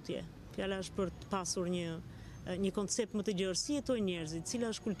më tutje. Fjala është për të pasur një koncept më të gjerë. Si jetojnë njerëzit,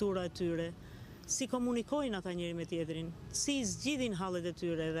 cila është kultura e tyre, si komunikojnë ata njëri me tjetrin, si zgjidhin hallet e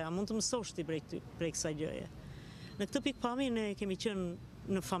tyre dhe a mund të mësosh ti prej kësaj gjëje. Në këtë pikpamje ne kemi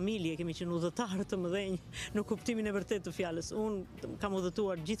qenë në familje, kemi qenë udhëtarë të mëdhenj në kuptimin e vërtet të fjalës. Unë kam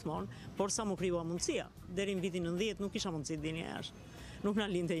udhëtuar gjithmonë, por sa më krijua mundësia. Deri në vitin 90 nuk kisha mundësi të dilja jashtë. Nuk na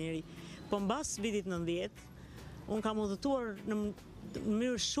linte njeri. Po mbas vitit 90, unë kam udhëtuar në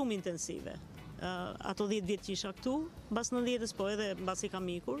mënyrë shumë intensive. Ato 10 vjet që isha këtu, mbas 90-s, po edhe mbasi kam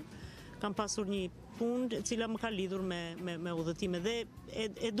ikur, kam pasur një punë e cila më ka lidhur me udhëtime dhe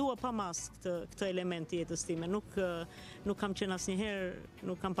e dua pa mas këtë element të jetës time. Nuk kam qenë asnjëherë,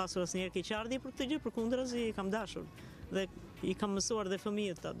 nuk kam pasur asnjëherë keqardhje për këtë gjë, përkundrazi i kam dashur dhe i kam mësuar dhe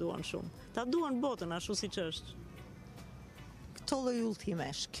fëmijët ta duan shumë. Ta duan botën ashtu siç është. Këto lloj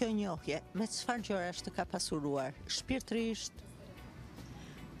udhëtimesh, kjo njohje, me çfarë gjërash të ka pasuruar? Shpirtërisht?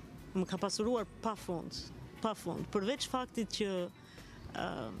 Më ka pasuruar pafund. pafund. Përveç faktit që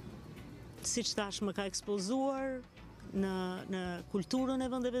siç thash më ka ekspozuar në kulturën e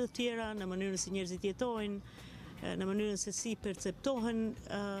vendeve të tjera, në mënyrën si njerëzit jetojnë, në mënyrën se si perceptohen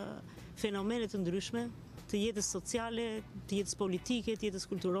fenomene të ndryshme të jetës sociale, të jetës politike, të jetës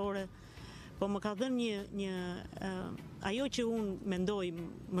kulturore. Po më ka dhënë ajo që unë mendoj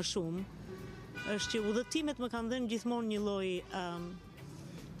më shumë, është që udhëtimet më kanë dhënë gjithmonë një lloj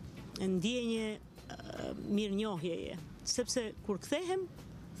ndjenje mirënjohjeje. Sepse kur kthehem,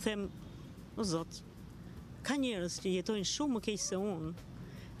 them, o Zot, ka njerëz që jetojnë shumë më keq se unë,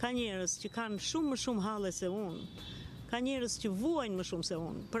 ka njerëz që kanë shumë më shumë halle se unë, ka njerëz që vuajnë më shumë se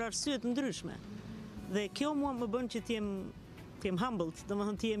unë, për arsye të ndryshme. Dhe kjo mua më bën që t'jem humbled,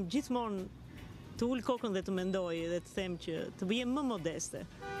 domethënë t'jem gjithmonë të ul kokën dhe të mendoj dhe të them që të bëjem më modeste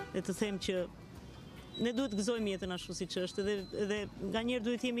dhe të them që ne duhet gëzojmë jetën ashtu siç është dhe nganjëherë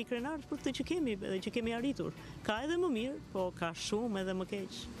duhet jemi krenarë për këtë që kemi dhe që kemi arritur. Ka edhe më mirë, po ka shumë edhe më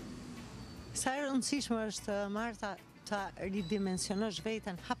keq. Sa e rëndësishme është, Marta, ta ridimensionosh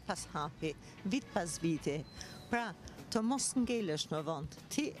veten hap pas hapi, vit pas viti. Pra, të mos ngelesh në vend.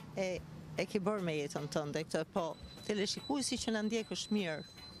 Ti e ke bërë me jetën tënde këtë, po teleshikuesi që na ndjek është mirë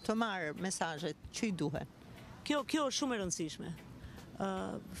të marrë mesazhet që i duhen. Kjo është shumë e rëndësishme.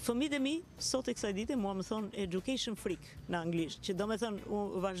 Fëmijët e mi sot e kësaj dite mua më thon education freak në anglisht, që do me thënë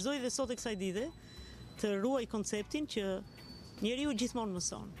unë vazhdoj dhe sot e kësaj dite të ruaj konceptin që njeriu gjithmonë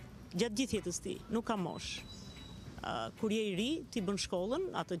mëson, gjatë gjithë jetës tij, nuk ka mosh. Kur je i ri, ti bën shkollën,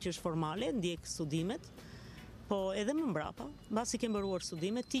 atë që është formale, ndjek studimet, po edhe më mbrapa, mbasi ke mbaruar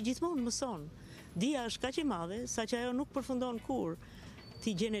studimet, ti gjithmonë mëson. Dia është kaq e madhe sa që ajo nuk përfundon kurrë.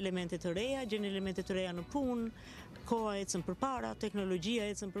 Ti gjen elemente të reja në punë, koha ecën përpara, teknologjia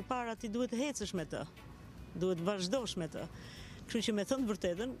ecën përpara, ti duhet të hecësh me të. Duhet vazhdosh me të. Kështu që me thënë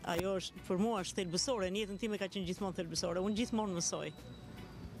vërtetën, ajo është për mua është thelbësore, në jetën time ka qenë gjithmonë thelbësore. Unë gjithmonë mësoj.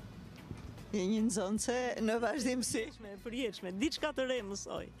 Je një nxënëse në vazhdimsi. Përjetshme, diçka të re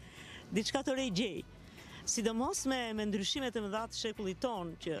mësoj. Diçka të re gjej. Sidomos me ndryshimet e mëdha të shekullit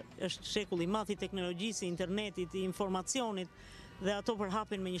ton, që është shekulli i madh i teknologjisë, i internetit, i informacionit, dhe ato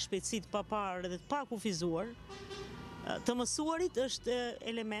përhapen me një shpejtësi të paparë dhe të pakufizuar. Të mësuarit është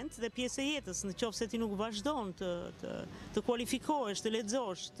element dhe pjesë e jetës, në qoftë se ti nuk vazhdon të kualifikohesh, të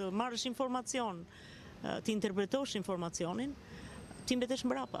lexosh, të marrësh informacion, të interpretosh informacionin, ti mbetesh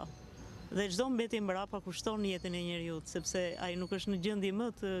mbrapa. Dhe çdo mbetje mbrapa kushton jetën e njeriut, sepse ai nuk është në gjendje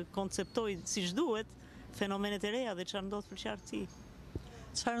më të konceptojë siç duhet fenomenet e reja dhe çfarë ndodh për qartësi.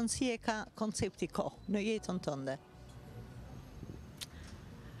 Çfarë rëndësie ka koncepti kohë në jetën tënde?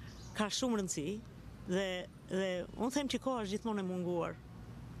 Ka shumë rëndësi dhe unë them që koha është gjithmonë e munguar.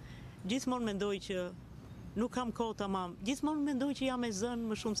 Gjithmonë mendoj që nuk kam kohë tamam. Gjithmonë mendoj që jam e zënë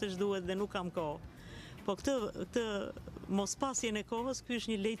më shumë se ç'duhet dhe nuk kam kohë. Po këtë mospasjen e kohës, ky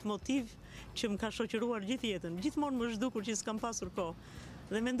është një leitmotiv që më ka shoqëruar gjithë jetën. Gjithmonë më zhdukur që s'kam pasur kohë.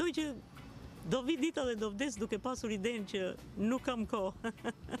 Dhe mendoj që do vi dita dhe do vdes duke pasur idenë që nuk kam kohë.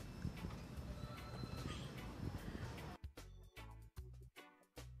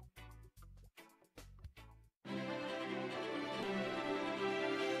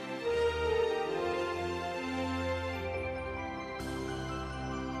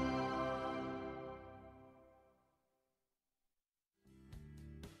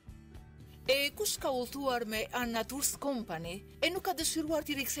 E kush ka udhëtuar me Arnaturs Company e nuk ka dëshiruar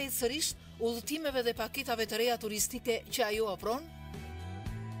t'i rikthejë sërish udhëtimeve dhe paketave të reja turistike që ajo ofron?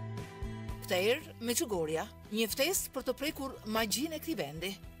 Këtë herë me Çugoria, një ftesë për të prekur magjinë e këtij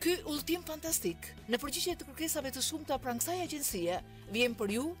vendi. Ky udhëtim fantastik, në përgjigje të kërkesave të shumta pranë kësaj agjencie, vjen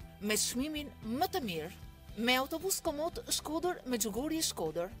për ju me çmimin më të mirë. Me autobus komod Shkodër me Çugorje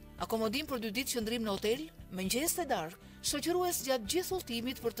Shkodër, akomodim për 2 ditë qëndrim në hotel, mëngjes e darkë, shoqërues gjatë gjithë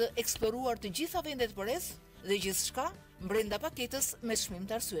udhëtimit për të eksploruar të gjitha vendet përreth dhe gjithçka brenda paketës me çmim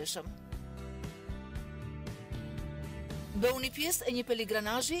të arsyeshëm. Bëuni pjesë e një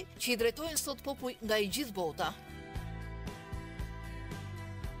peligranazhi që i drejtojnë sot popull nga i gjithë bota.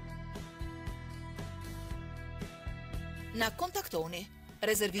 Na kontaktoni.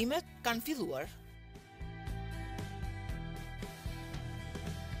 Rezervimet kanë filluar.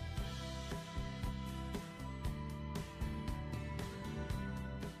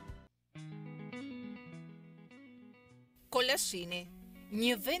 Kolashini,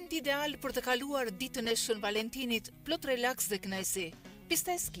 një vend ideal për të kaluar ditën e Shën Valentinit plot relaks dhe kënaqësi.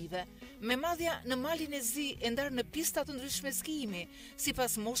 Pista e skive, me madhja në malin e zi e ndarë në pista të ndryshme skijimi,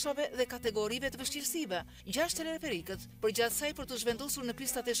 sipas moshave dhe kategorive të vështirësive. 6 teleferikët, përgjatë saj për të zhvendosur në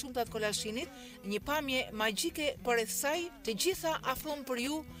pistat e shumta të Kolashinit, një pamje magjike përreth saj, të gjitha afron për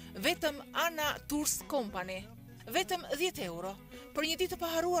ju vetëm Ana Tours Company. Vetëm 10 euro për një ditë të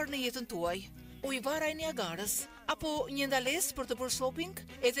paharuar në jetën tuaj. Ujvara e Niagarës, apo një ndalesë për të bërë shopping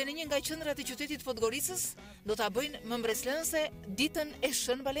edhe në një nga qendrat e qytetit Podgoricës, do ta bëjnë më mbreslënëse ditën e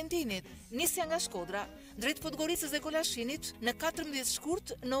Shën Valentinit. Nisja nga Shkodra, drejt Podgoricës dhe Kolashinit në 14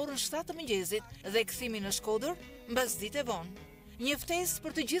 shkurt në orën 7 të mëngjesit dhe kthimi në Shkodër mbas ditë e vonë. Një ftesë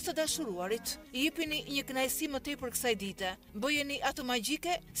për të gjithë të dashuruarit, i jepini një kënaqësi më tepër kësaj dite. Bëjeni atë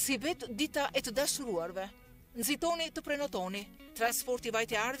magjike si vetë dita e të dashuruarve. Nxitoni të prenotoni. Transporti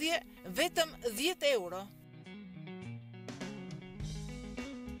vajte ardhje vetëm 10 euro.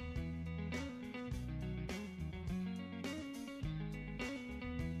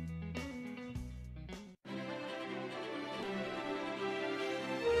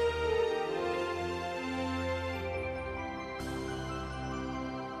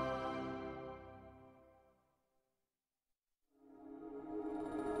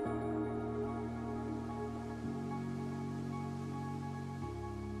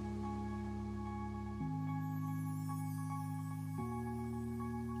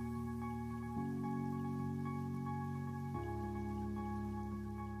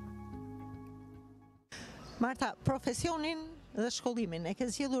 Marta, profesionin dhe shkollimin e ke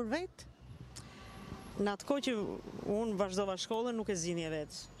zgjedhur vetë? Në atë kohë që unë vazhdova shkollën, nuk e zgjidhje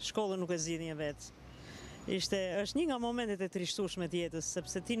vetë. Shkollën nuk e zgjidhje vetë. Është një nga momentet e trishtueshme të jetës,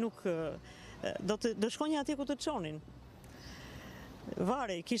 sepse ti nuk do shkonja atje ku të çonin.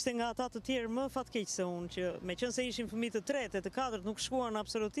 Vare, kishte nga ata të tjerë më fatkeq se unë, që me qenë se ishim fëmijë të tretë e të katërt nuk shkuan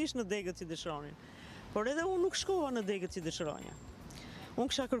absolutisht në degët që dëshironin. Por edhe unë nuk shkova në degët që dëshironja.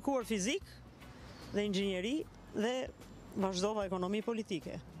 Unë kisha kërkuar fizik dhe inxhinieri dhe vazhdova ekonomi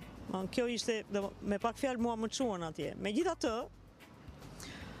politike. Kjo ishte, me pak fjalë mua më çuan atje. Megjithatë,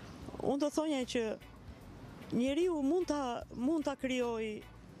 unë do thonja që njeriu mund ta krijojë,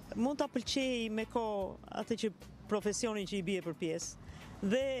 mund ta pëlqejë me kohë atë që profesionin që i bie për pjesë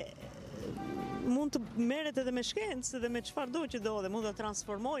dhe mund të merret edhe me shkencë dhe me çfarëdo që do dhe mund ta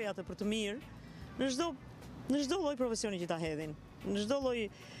transformojë atë për të mirë në çdo lloj profesioni që ta hedhin, në çdo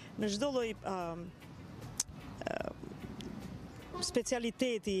lloj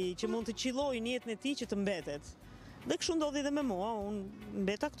specialiteti që mund të qillojë në jetën e tij që të mbetet. Dhe kështu ndodhi edhe me mua, unë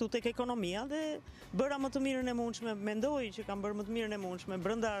mbeta këtu tek ekonomia dhe bëra më të mirën e mundshme, mendoj që kam bërë më të mirën e mundshme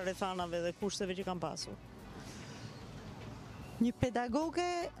brenda rrethanave dhe kushteve që kam pasur. Një pedagoge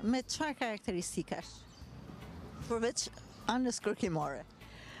me çfarë karakteristikash? Përveç anës kërkimore.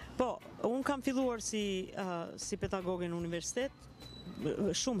 Po, unë kam filluar si pedagoge në universitet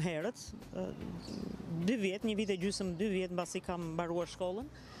shumë herët, 2 vjet, 1 vit e gjysmë, 2 vjet mbasi kam mbaruar shkollën.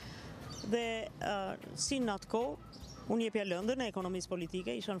 Dhe si në atë kohë, unë jepja lëndën e ekonomisë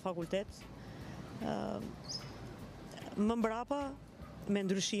politike, isha në fakultet. Më mbrapa me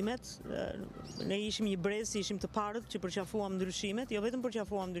ndryshimet, ne ishim një brez, ishim të parët që përqafuam ndryshimet, jo vetëm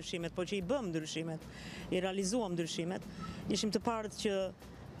përqafuam ndryshimet, po që i bëm ndryshimet, i realizuam ndryshimet. Ishim të parët që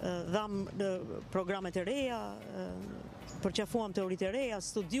dham programet e reja, përqafuam teoritë e reja,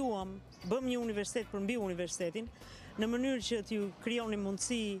 studiuam, bëm një universitet për mbi universitetin, në mënyrë që t'ju krijonin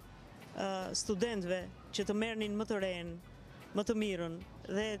mundësi studentëve që të merrnin më të ren, më të mirën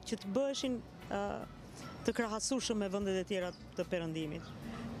dhe që të bëheshin të krahasueshëm me vendet e tjera të perëndimit.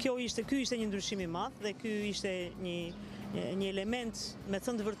 Ky ishte një ndryshim i madh dhe ky ishte një element, me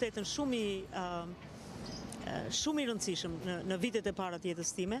thënë të vërtetën, shumë i rëndësishëm në vitet e para të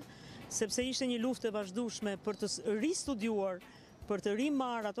jetës time, sepse ishte një luftë e vazhdueshme për të ristudiuar, për të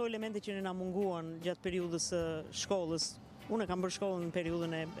rimarrë ato elemente që ne na munguan gjatë periudhës së shkollës. Unë kam bërë shkollën në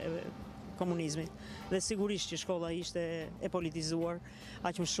periudhën e komunizmit dhe sigurisht që shkolla ishte e politizuar,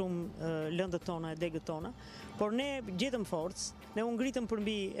 aq më shumë lëndët tona e degët tona, por ne gjetëm forcë, ne u ngritëm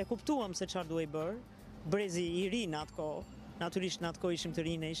përmbi, e kuptuam se çfarë duhej bërë, brezi i ri në atë kohë, natyrisht në atë kohë ishim të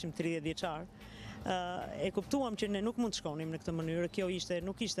rinë, ishim 30 vjeçar. E kuptuam që ne nuk mund të shkonim në këtë mënyrë, kjo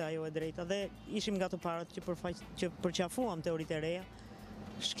nuk ishte ajo e drejta dhe ishim nga të parët që përqafuam teoritë e reja,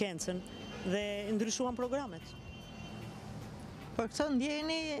 shkencën dhe ndryshuam programet. Për këtë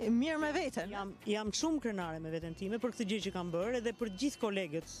ndjeni mirë me veten. Jam shumë krenare me veten time për këtë gjë që kam bërë edhe për gjithë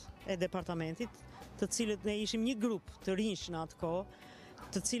kolegët e departamentit, të cilët ne ishim një grup të rinj në atë kohë,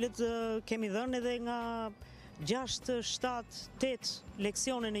 të cilët kemi dhënë edhe nga 6, 7, 8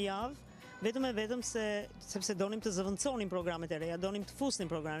 leksione në javë, vetëm sepse donim të zëvendësonim programet e reja, donim të fusnim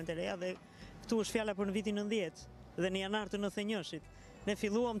programet e reja dhe këtu është fjala për në vitin 90 dhe në janar të 91-shit. ne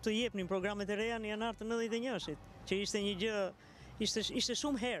filluam të jepnim programet e reja në janar të 91-shit, që ishte një gjë, ishte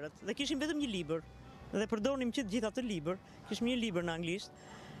shumë herët, dhe kishim vetëm një libër, dhe përdornim që të gjitha të libër, kishim një libër në anglisht,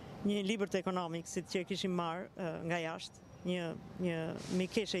 një libër të economics që kishim marrë nga jashtë, një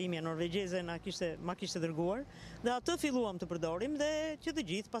mikeshe imja norvegjeze ma kishte dërguar, dhe atë filluam të përdorim dhe që të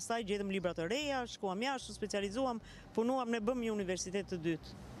gjithë, pastaj gjetëm libra të reja, shkuam jashtë, specializuam, punuam, ne bëm një universitet të dytë.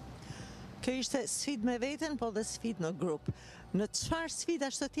 Kjo ishte sfidë me veten, po dhe sfidë në grup. Në çfarë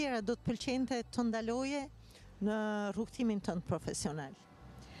sfidash të tjera do të pëlqente të ndaloje në rrugtimin tënd profesional?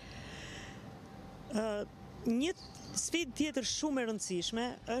 Një sfidë tjetër shumë e rëndësishme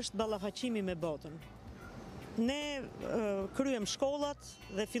është ballafaqimi me botën. Ne kryem shkollat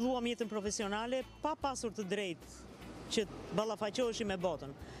dhe filluam jetën profesionale pa pasur të drejtë që të ballafaqoheshim me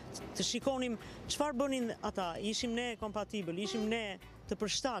botën. Të shikonim çfarë bënin ata, ishim ne kompatibël, ishim ne të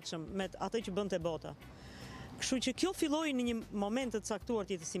përshtatshëm me atë që bënte bota. Kështu që kjo filloi në një moment të caktuar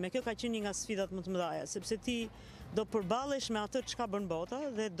të jetës time. Kjo ka qenë një nga sfidat më të mëdha, sepse ti do përballesh me atë çka bën bota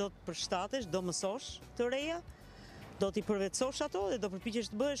dhe do të përshtatesh, do mësosh të reja, do t'i përvetësosh ato dhe do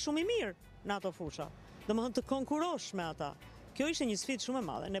përpiqesh të bëhesh shumë i mirë në ato fusha. Domethënë të konkurosh me ata. Kjo ishte një sfidë shumë e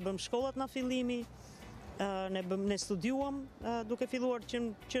madhe. Ne bëm shkollat nga fillimi, ne studiuam duke filluar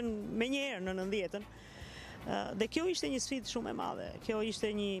që menjëherë në 90-ën. Dhe kjo ishte një sfidë shumë e madhe. Kjo ishte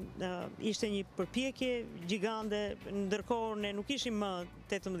një përpjekje gjigande, ndërkohë ne nuk ishim më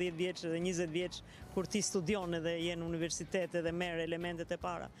 18 vjeç dhe 20 vjeç kur ti studion edhe je në universitet edhe merr elementet e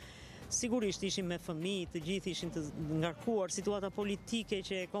para. Sigurisht ishim me fëmijë, të gjithë ishin të ngarkuar, situata politike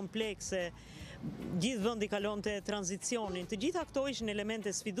që e komplekse, gjithë vendi kalonte tranzicionin, të gjitha këto ishin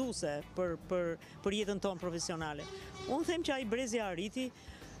elemente sfiduese për jetën tonë profesionale. Unë them që ai brezi arriti,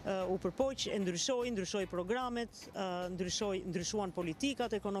 u përpoq, ndryshoi programet, ndryshuan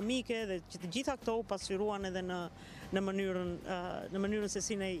politikat ekonomike dhe që të gjitha këto u pasqyruan edhe në mënyrën se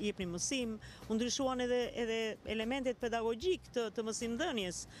si ne jepnim mësim, u ndryshuan edhe elementet pedagogjik të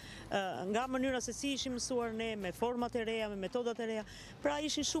mësimdhënies, nga mënyra se si ishim mësuar ne, me format e reja, me metodat e reja. Pra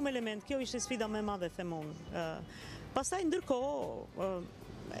ishin shumë element, kjo ishte sfida më e madhe them unë. Pastaj ndërkohë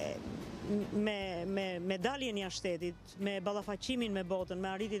me daljen jashtë shtetit, me ballafaqimin me botën, me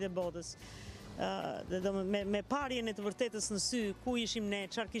arritjet e botës, me parjen e të vërtetës në sy, ku ishim ne,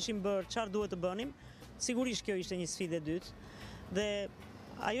 çfarë kishim bërë, çfarë duhet të bënim, sigurisht kjo ishte një sfidë e dytë. Dhe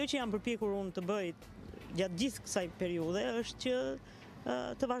ajo që jam përpjekur unë të bëj gjatë gjithë kësaj periudhe është që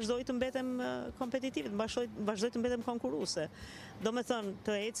të vazhdoj të mbetem kompetitiv, të vazhdoj të mbetem konkurruese. Do me thënë,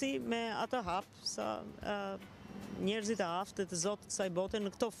 të eci me atë hap sa njerëzit e aftë të zotë të kësaj bote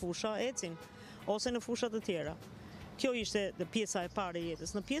në këto fusha ecin, ose në fusha të tjera. Kjo ishte pjesa e parë e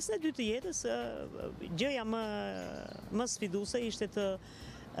jetës. Në pjesën e dytë të jetës, gjëja më sfiduese ishte të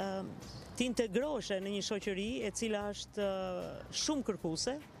integroheshe në një shoqëri e cila është shumë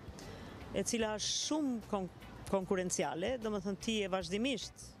kërkuese, e cila është shumë konkurenciale, domethënë ti je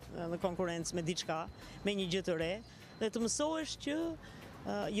vazhdimisht në konkurrencë me diçka, me një gjë të re, dhe të mësohesh që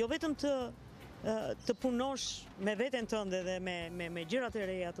jo vetëm të punosh me veten tënde dhe me gjërat e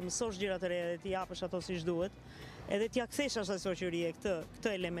reja, të mësosh gjërat e reja dhe t'i japësh ato siç duhet, edhe t'ia kthesh asaj shoqërie këtë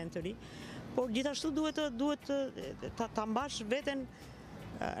element të ri, por gjithashtu duhet ta mbash veten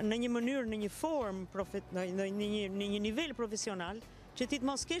në një mënyrë, në një formë, në një nivel profesional, që ti të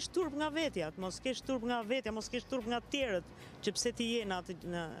mos kesh turp nga vetja, mos kesh turp nga të tjerët, që pse ti je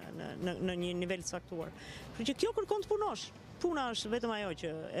në një nivel caktuar. Kështu që kjo kërkon të punosh. Puna është vetëm ajo që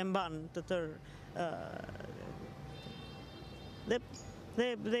e mban të tërë.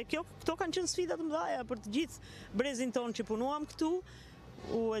 Dhe këto kanë qenë sfida të mëdha për të gjithë brezin tonë që punuam këtu,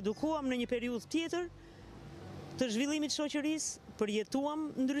 u edukuam në një periudhë tjetër të zhvillimit të shoqërisë, përjetuam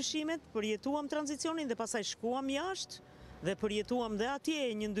ndryshimet, përjetuam tranzicionin dhe pastaj shkuam jashtë dhe përjetuam dhe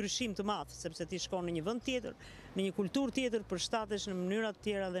atje një ndryshim të madh, sepse ti shkon në një vend tjetër, në një kulturë tjetër, përshtatesh në mënyra të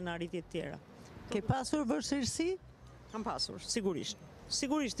tjera dhe në arritje të tjera. Ke pasur vështirësi? Kam pasur, sigurisht.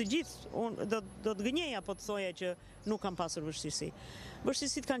 Sigurisht të gjithë, do të gënjeja po të thoja që nuk kam pasur vështirësi.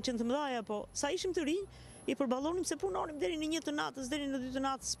 Vështirësitë kanë qenë të mëdha, po sa ishim të rinj, i përballonim se punonim deri në 1 të natës, deri në 2 të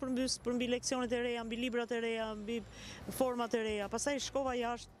natës përmbi leksionet e reja, mbi librat e reja, mbi format e reja. Pastaj shkova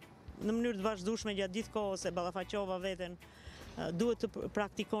jashtë në mënyrë të vazhdueshme gjatë gjithë kohës, se ballafaqova veten. Duhet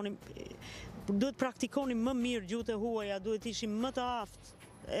praktikonim më mirë gjuhët e huaja, duhet ishim më të aftë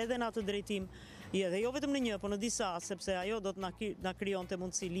edhe në atë drejtim. Dhe jo vetëm në një, po në disa, sepse ajo do të na krijonte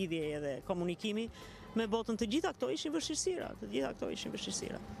mundësi lidhje edhe komunikimi me botën. Të gjitha këto ishin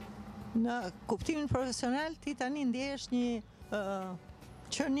vështirësira. Në kuptimin profesional, ti tani ndjehesh një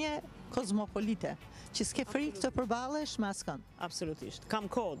qenie kozmopolite, që s'ke frikë të përballesh me askënd. Absolutisht.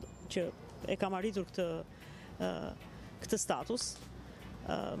 Kam kod që e kam arritur këtë status,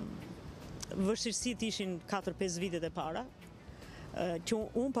 vështirësitë ishin 4-5 vitet e para, që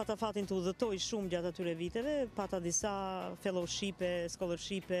unë pata fatin të udhëtoj shumë gjatë atyre viteve, pata disa fellowshipe,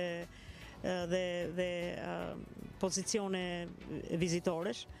 scholarship-e dhe pozicione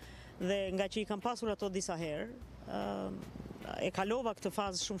vizitoresh, dhe nga që i kam pasur ato disa herë, e kalova këtë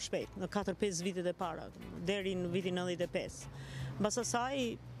fazë shumë shpejt, në 4-5 vitet e para, deri në vitin 95. Mbas asaj,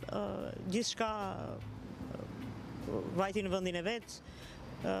 gjithçka vajti në vendin e vet.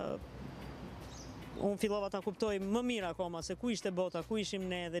 Unë fillova ta kuptoj më mirë akoma se ku ishte bota, ku ishim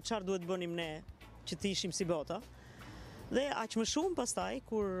ne dhe çfarë duhet bënim ne që të ishim si bota. Dhe aq më shumë pastaj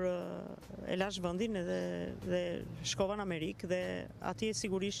kur e lash vendin dhe shkova në Amerikë dhe atje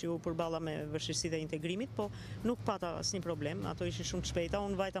sigurisht ju përballa me vështirësitë e integrimit, po nuk pata asnjë problem, ato ishin shumë të shpejta,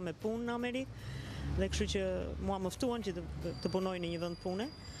 unë vajta me punë në Amerikë dhe kështu që mua më ftuan që të punoj në një vend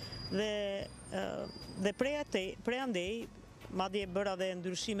pune dhe prej andej madje bëra dhe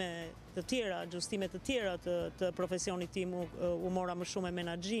ndryshime të tjera, gjustime të tjera të profesionit tim, u mora më shumë e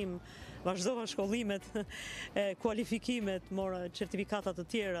menaxhim, vazhdova shkollimet, kualifikimet, mora certifikata të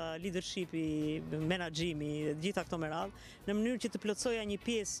tjera, leadershipi, menaxhimi, gjitha këto me radhë, në mënyrë që të plotësoja një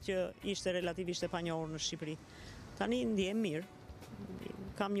pjesë që ishte relativisht e panjohur në Shqipëri. Tani ndjehem mirë,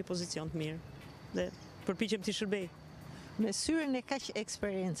 kam një pozicion të mirë dhe përpiqem t'i shërbej. Me syrin e kaq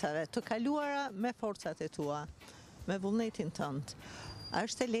eksperiencave të kaluara me forcat e tua, me vullnetin tënd, a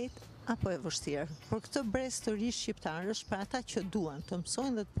është e lehtë apo e vështirë? Për këtë brez të ri shqiptarësh, për ata që duan të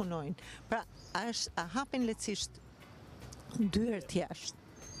mësojnë dhe të punojnë, pra a hapin lehtësisht dyert jashtë?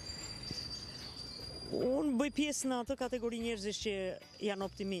 Unë bëj pjesë në atë kategori njerëzish që janë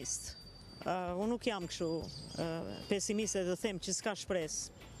optimist. Unë nuk jam kështu pesimiste dhe them që s'ka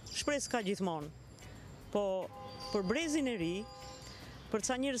shpresë. Shpresë ka gjithmonë. Po për brezin e ri, për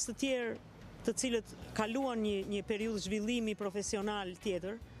ca njerëz të tjerë të cilët kaluan një periudhë zhvillimi profesional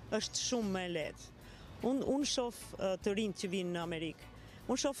tjetër, është shumë më lehtë. Unë shoh të rinjt që vinë në Amerikë.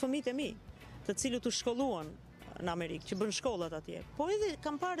 Unë shoh fëmijët e mi, të cilët u shkolluan në Amerikë, që bën shkollat atje. Po edhe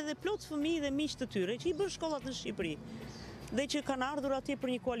kam parë edhe plot fëmijë dhe miq të tyre që i bën shkollat në Shqipëri. Dhe që kanë ardhur atje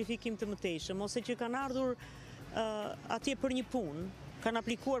për një kualifikim të mëtejshëm, ose që kanë ardhur atje për një punë, kanë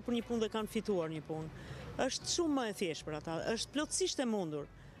aplikuar për një punë dhe kanë fituar një punë. Është shumë më e thjeshtë për ata, është plotësisht e mundur.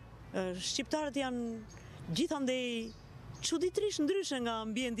 Shqiptarët janë gjithandej çuditërisht ndryshe nga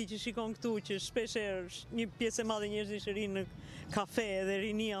ambienti që shikon këtu, që shpesh një pjesë e madhe njerëzish rinë në kafe dhe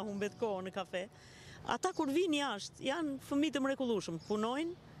rinia humbet kohë në kafe. Ata kur vinë jashtë janë fëmijë të mrekullueshëm,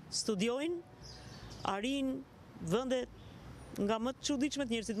 punojnë, studiojnë, arrin vende nga më të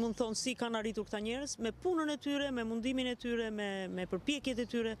çuditshmet. Njerëzit mund të thonë si kanë arritur këta njerëz me punën e tyre, me mundimin e tyre, me përpjekjet e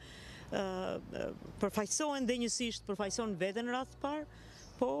tyre, përfaqësohen denjësisht, përfaqësohen veten në radhë të parë,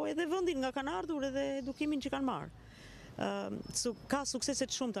 po edhe vendin nga kanë ardhur edhe edukimin që kanë marrë. Ka suksese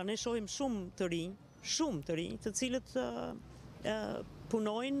të shumta, ne shohim shumë të rinj, të cilët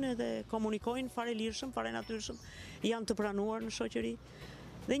punojnë dhe komunikojnë fare lirshëm, fare natyrshëm, janë të pranuar në shoqëri.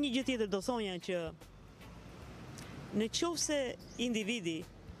 Dhe një gjë tjetër do thonja që nëse individi,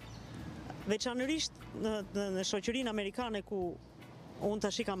 veçanërisht në shoqërinë amerikane ku unë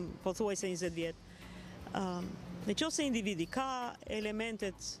tash kam pothuajse 20 vjet, nëse individi ka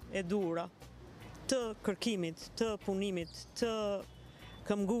elementet e duhura të kërkimit, të punimit, të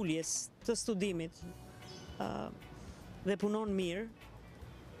këmbguljes, të studimit dhe punon mirë,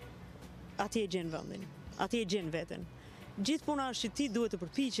 atje e gjen vendin, atje e gjen veten. Gjithë puna është që ti duhet të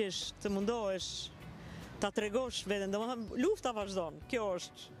përpiqesh, të mundohesh, ta tregosh veten, domethënë lufta vazhdon. Kjo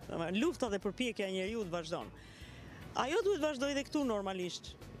është, domethënë lufta dhe përpjekja e njeriu vazhdon. Ajo duhet vazhdojë edhe këtu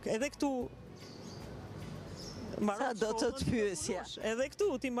normalisht. Edhe këtu Sa do të të pyesja? Edhe këtu,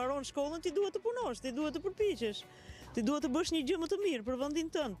 ti mbaron shkollën, ti duhet të punosh, ti duhet të përpiqesh, ti duhet të bësh një gjë më të mirë për vendin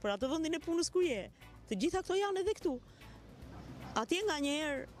tënd, për atë vendin e punës ku je. Të gjitha këto janë edhe këtu. Atje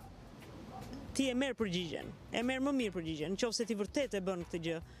nganjëherë ti e merr përgjigjen, e merr më mirë përgjigjen, nëse ti vërtet e bën këtë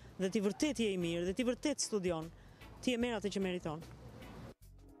gjë, dhe ti vërtet je i mirë, dhe ti vërtet studion, ti e merr atë që meriton.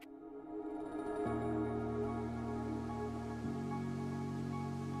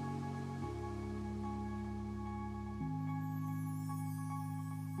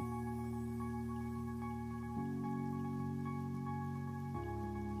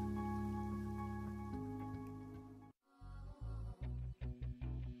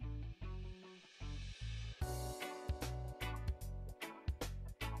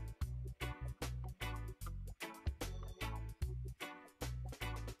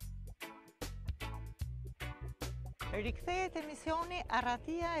 Rikthehet emisioni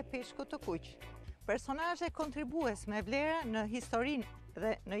Arratia e Peshkut të kuq. Personazhe kontribues me vlera në historinë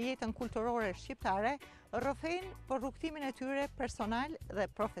dhe në jetën kulturore shqiptare rrëfejnë për rrugtimin e tyre personal dhe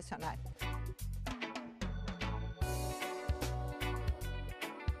profesional.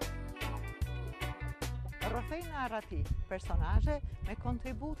 Rrëfejnë në Arrati personazhe me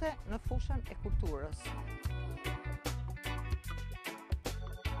kontribute në fushën e kulturës.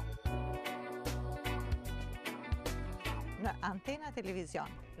 Në Antena Televizion,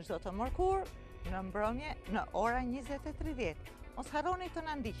 çdo të mërkur, në mbrëmje në ora 20:30. Mos harroni të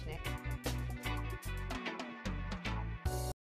na ndiqni.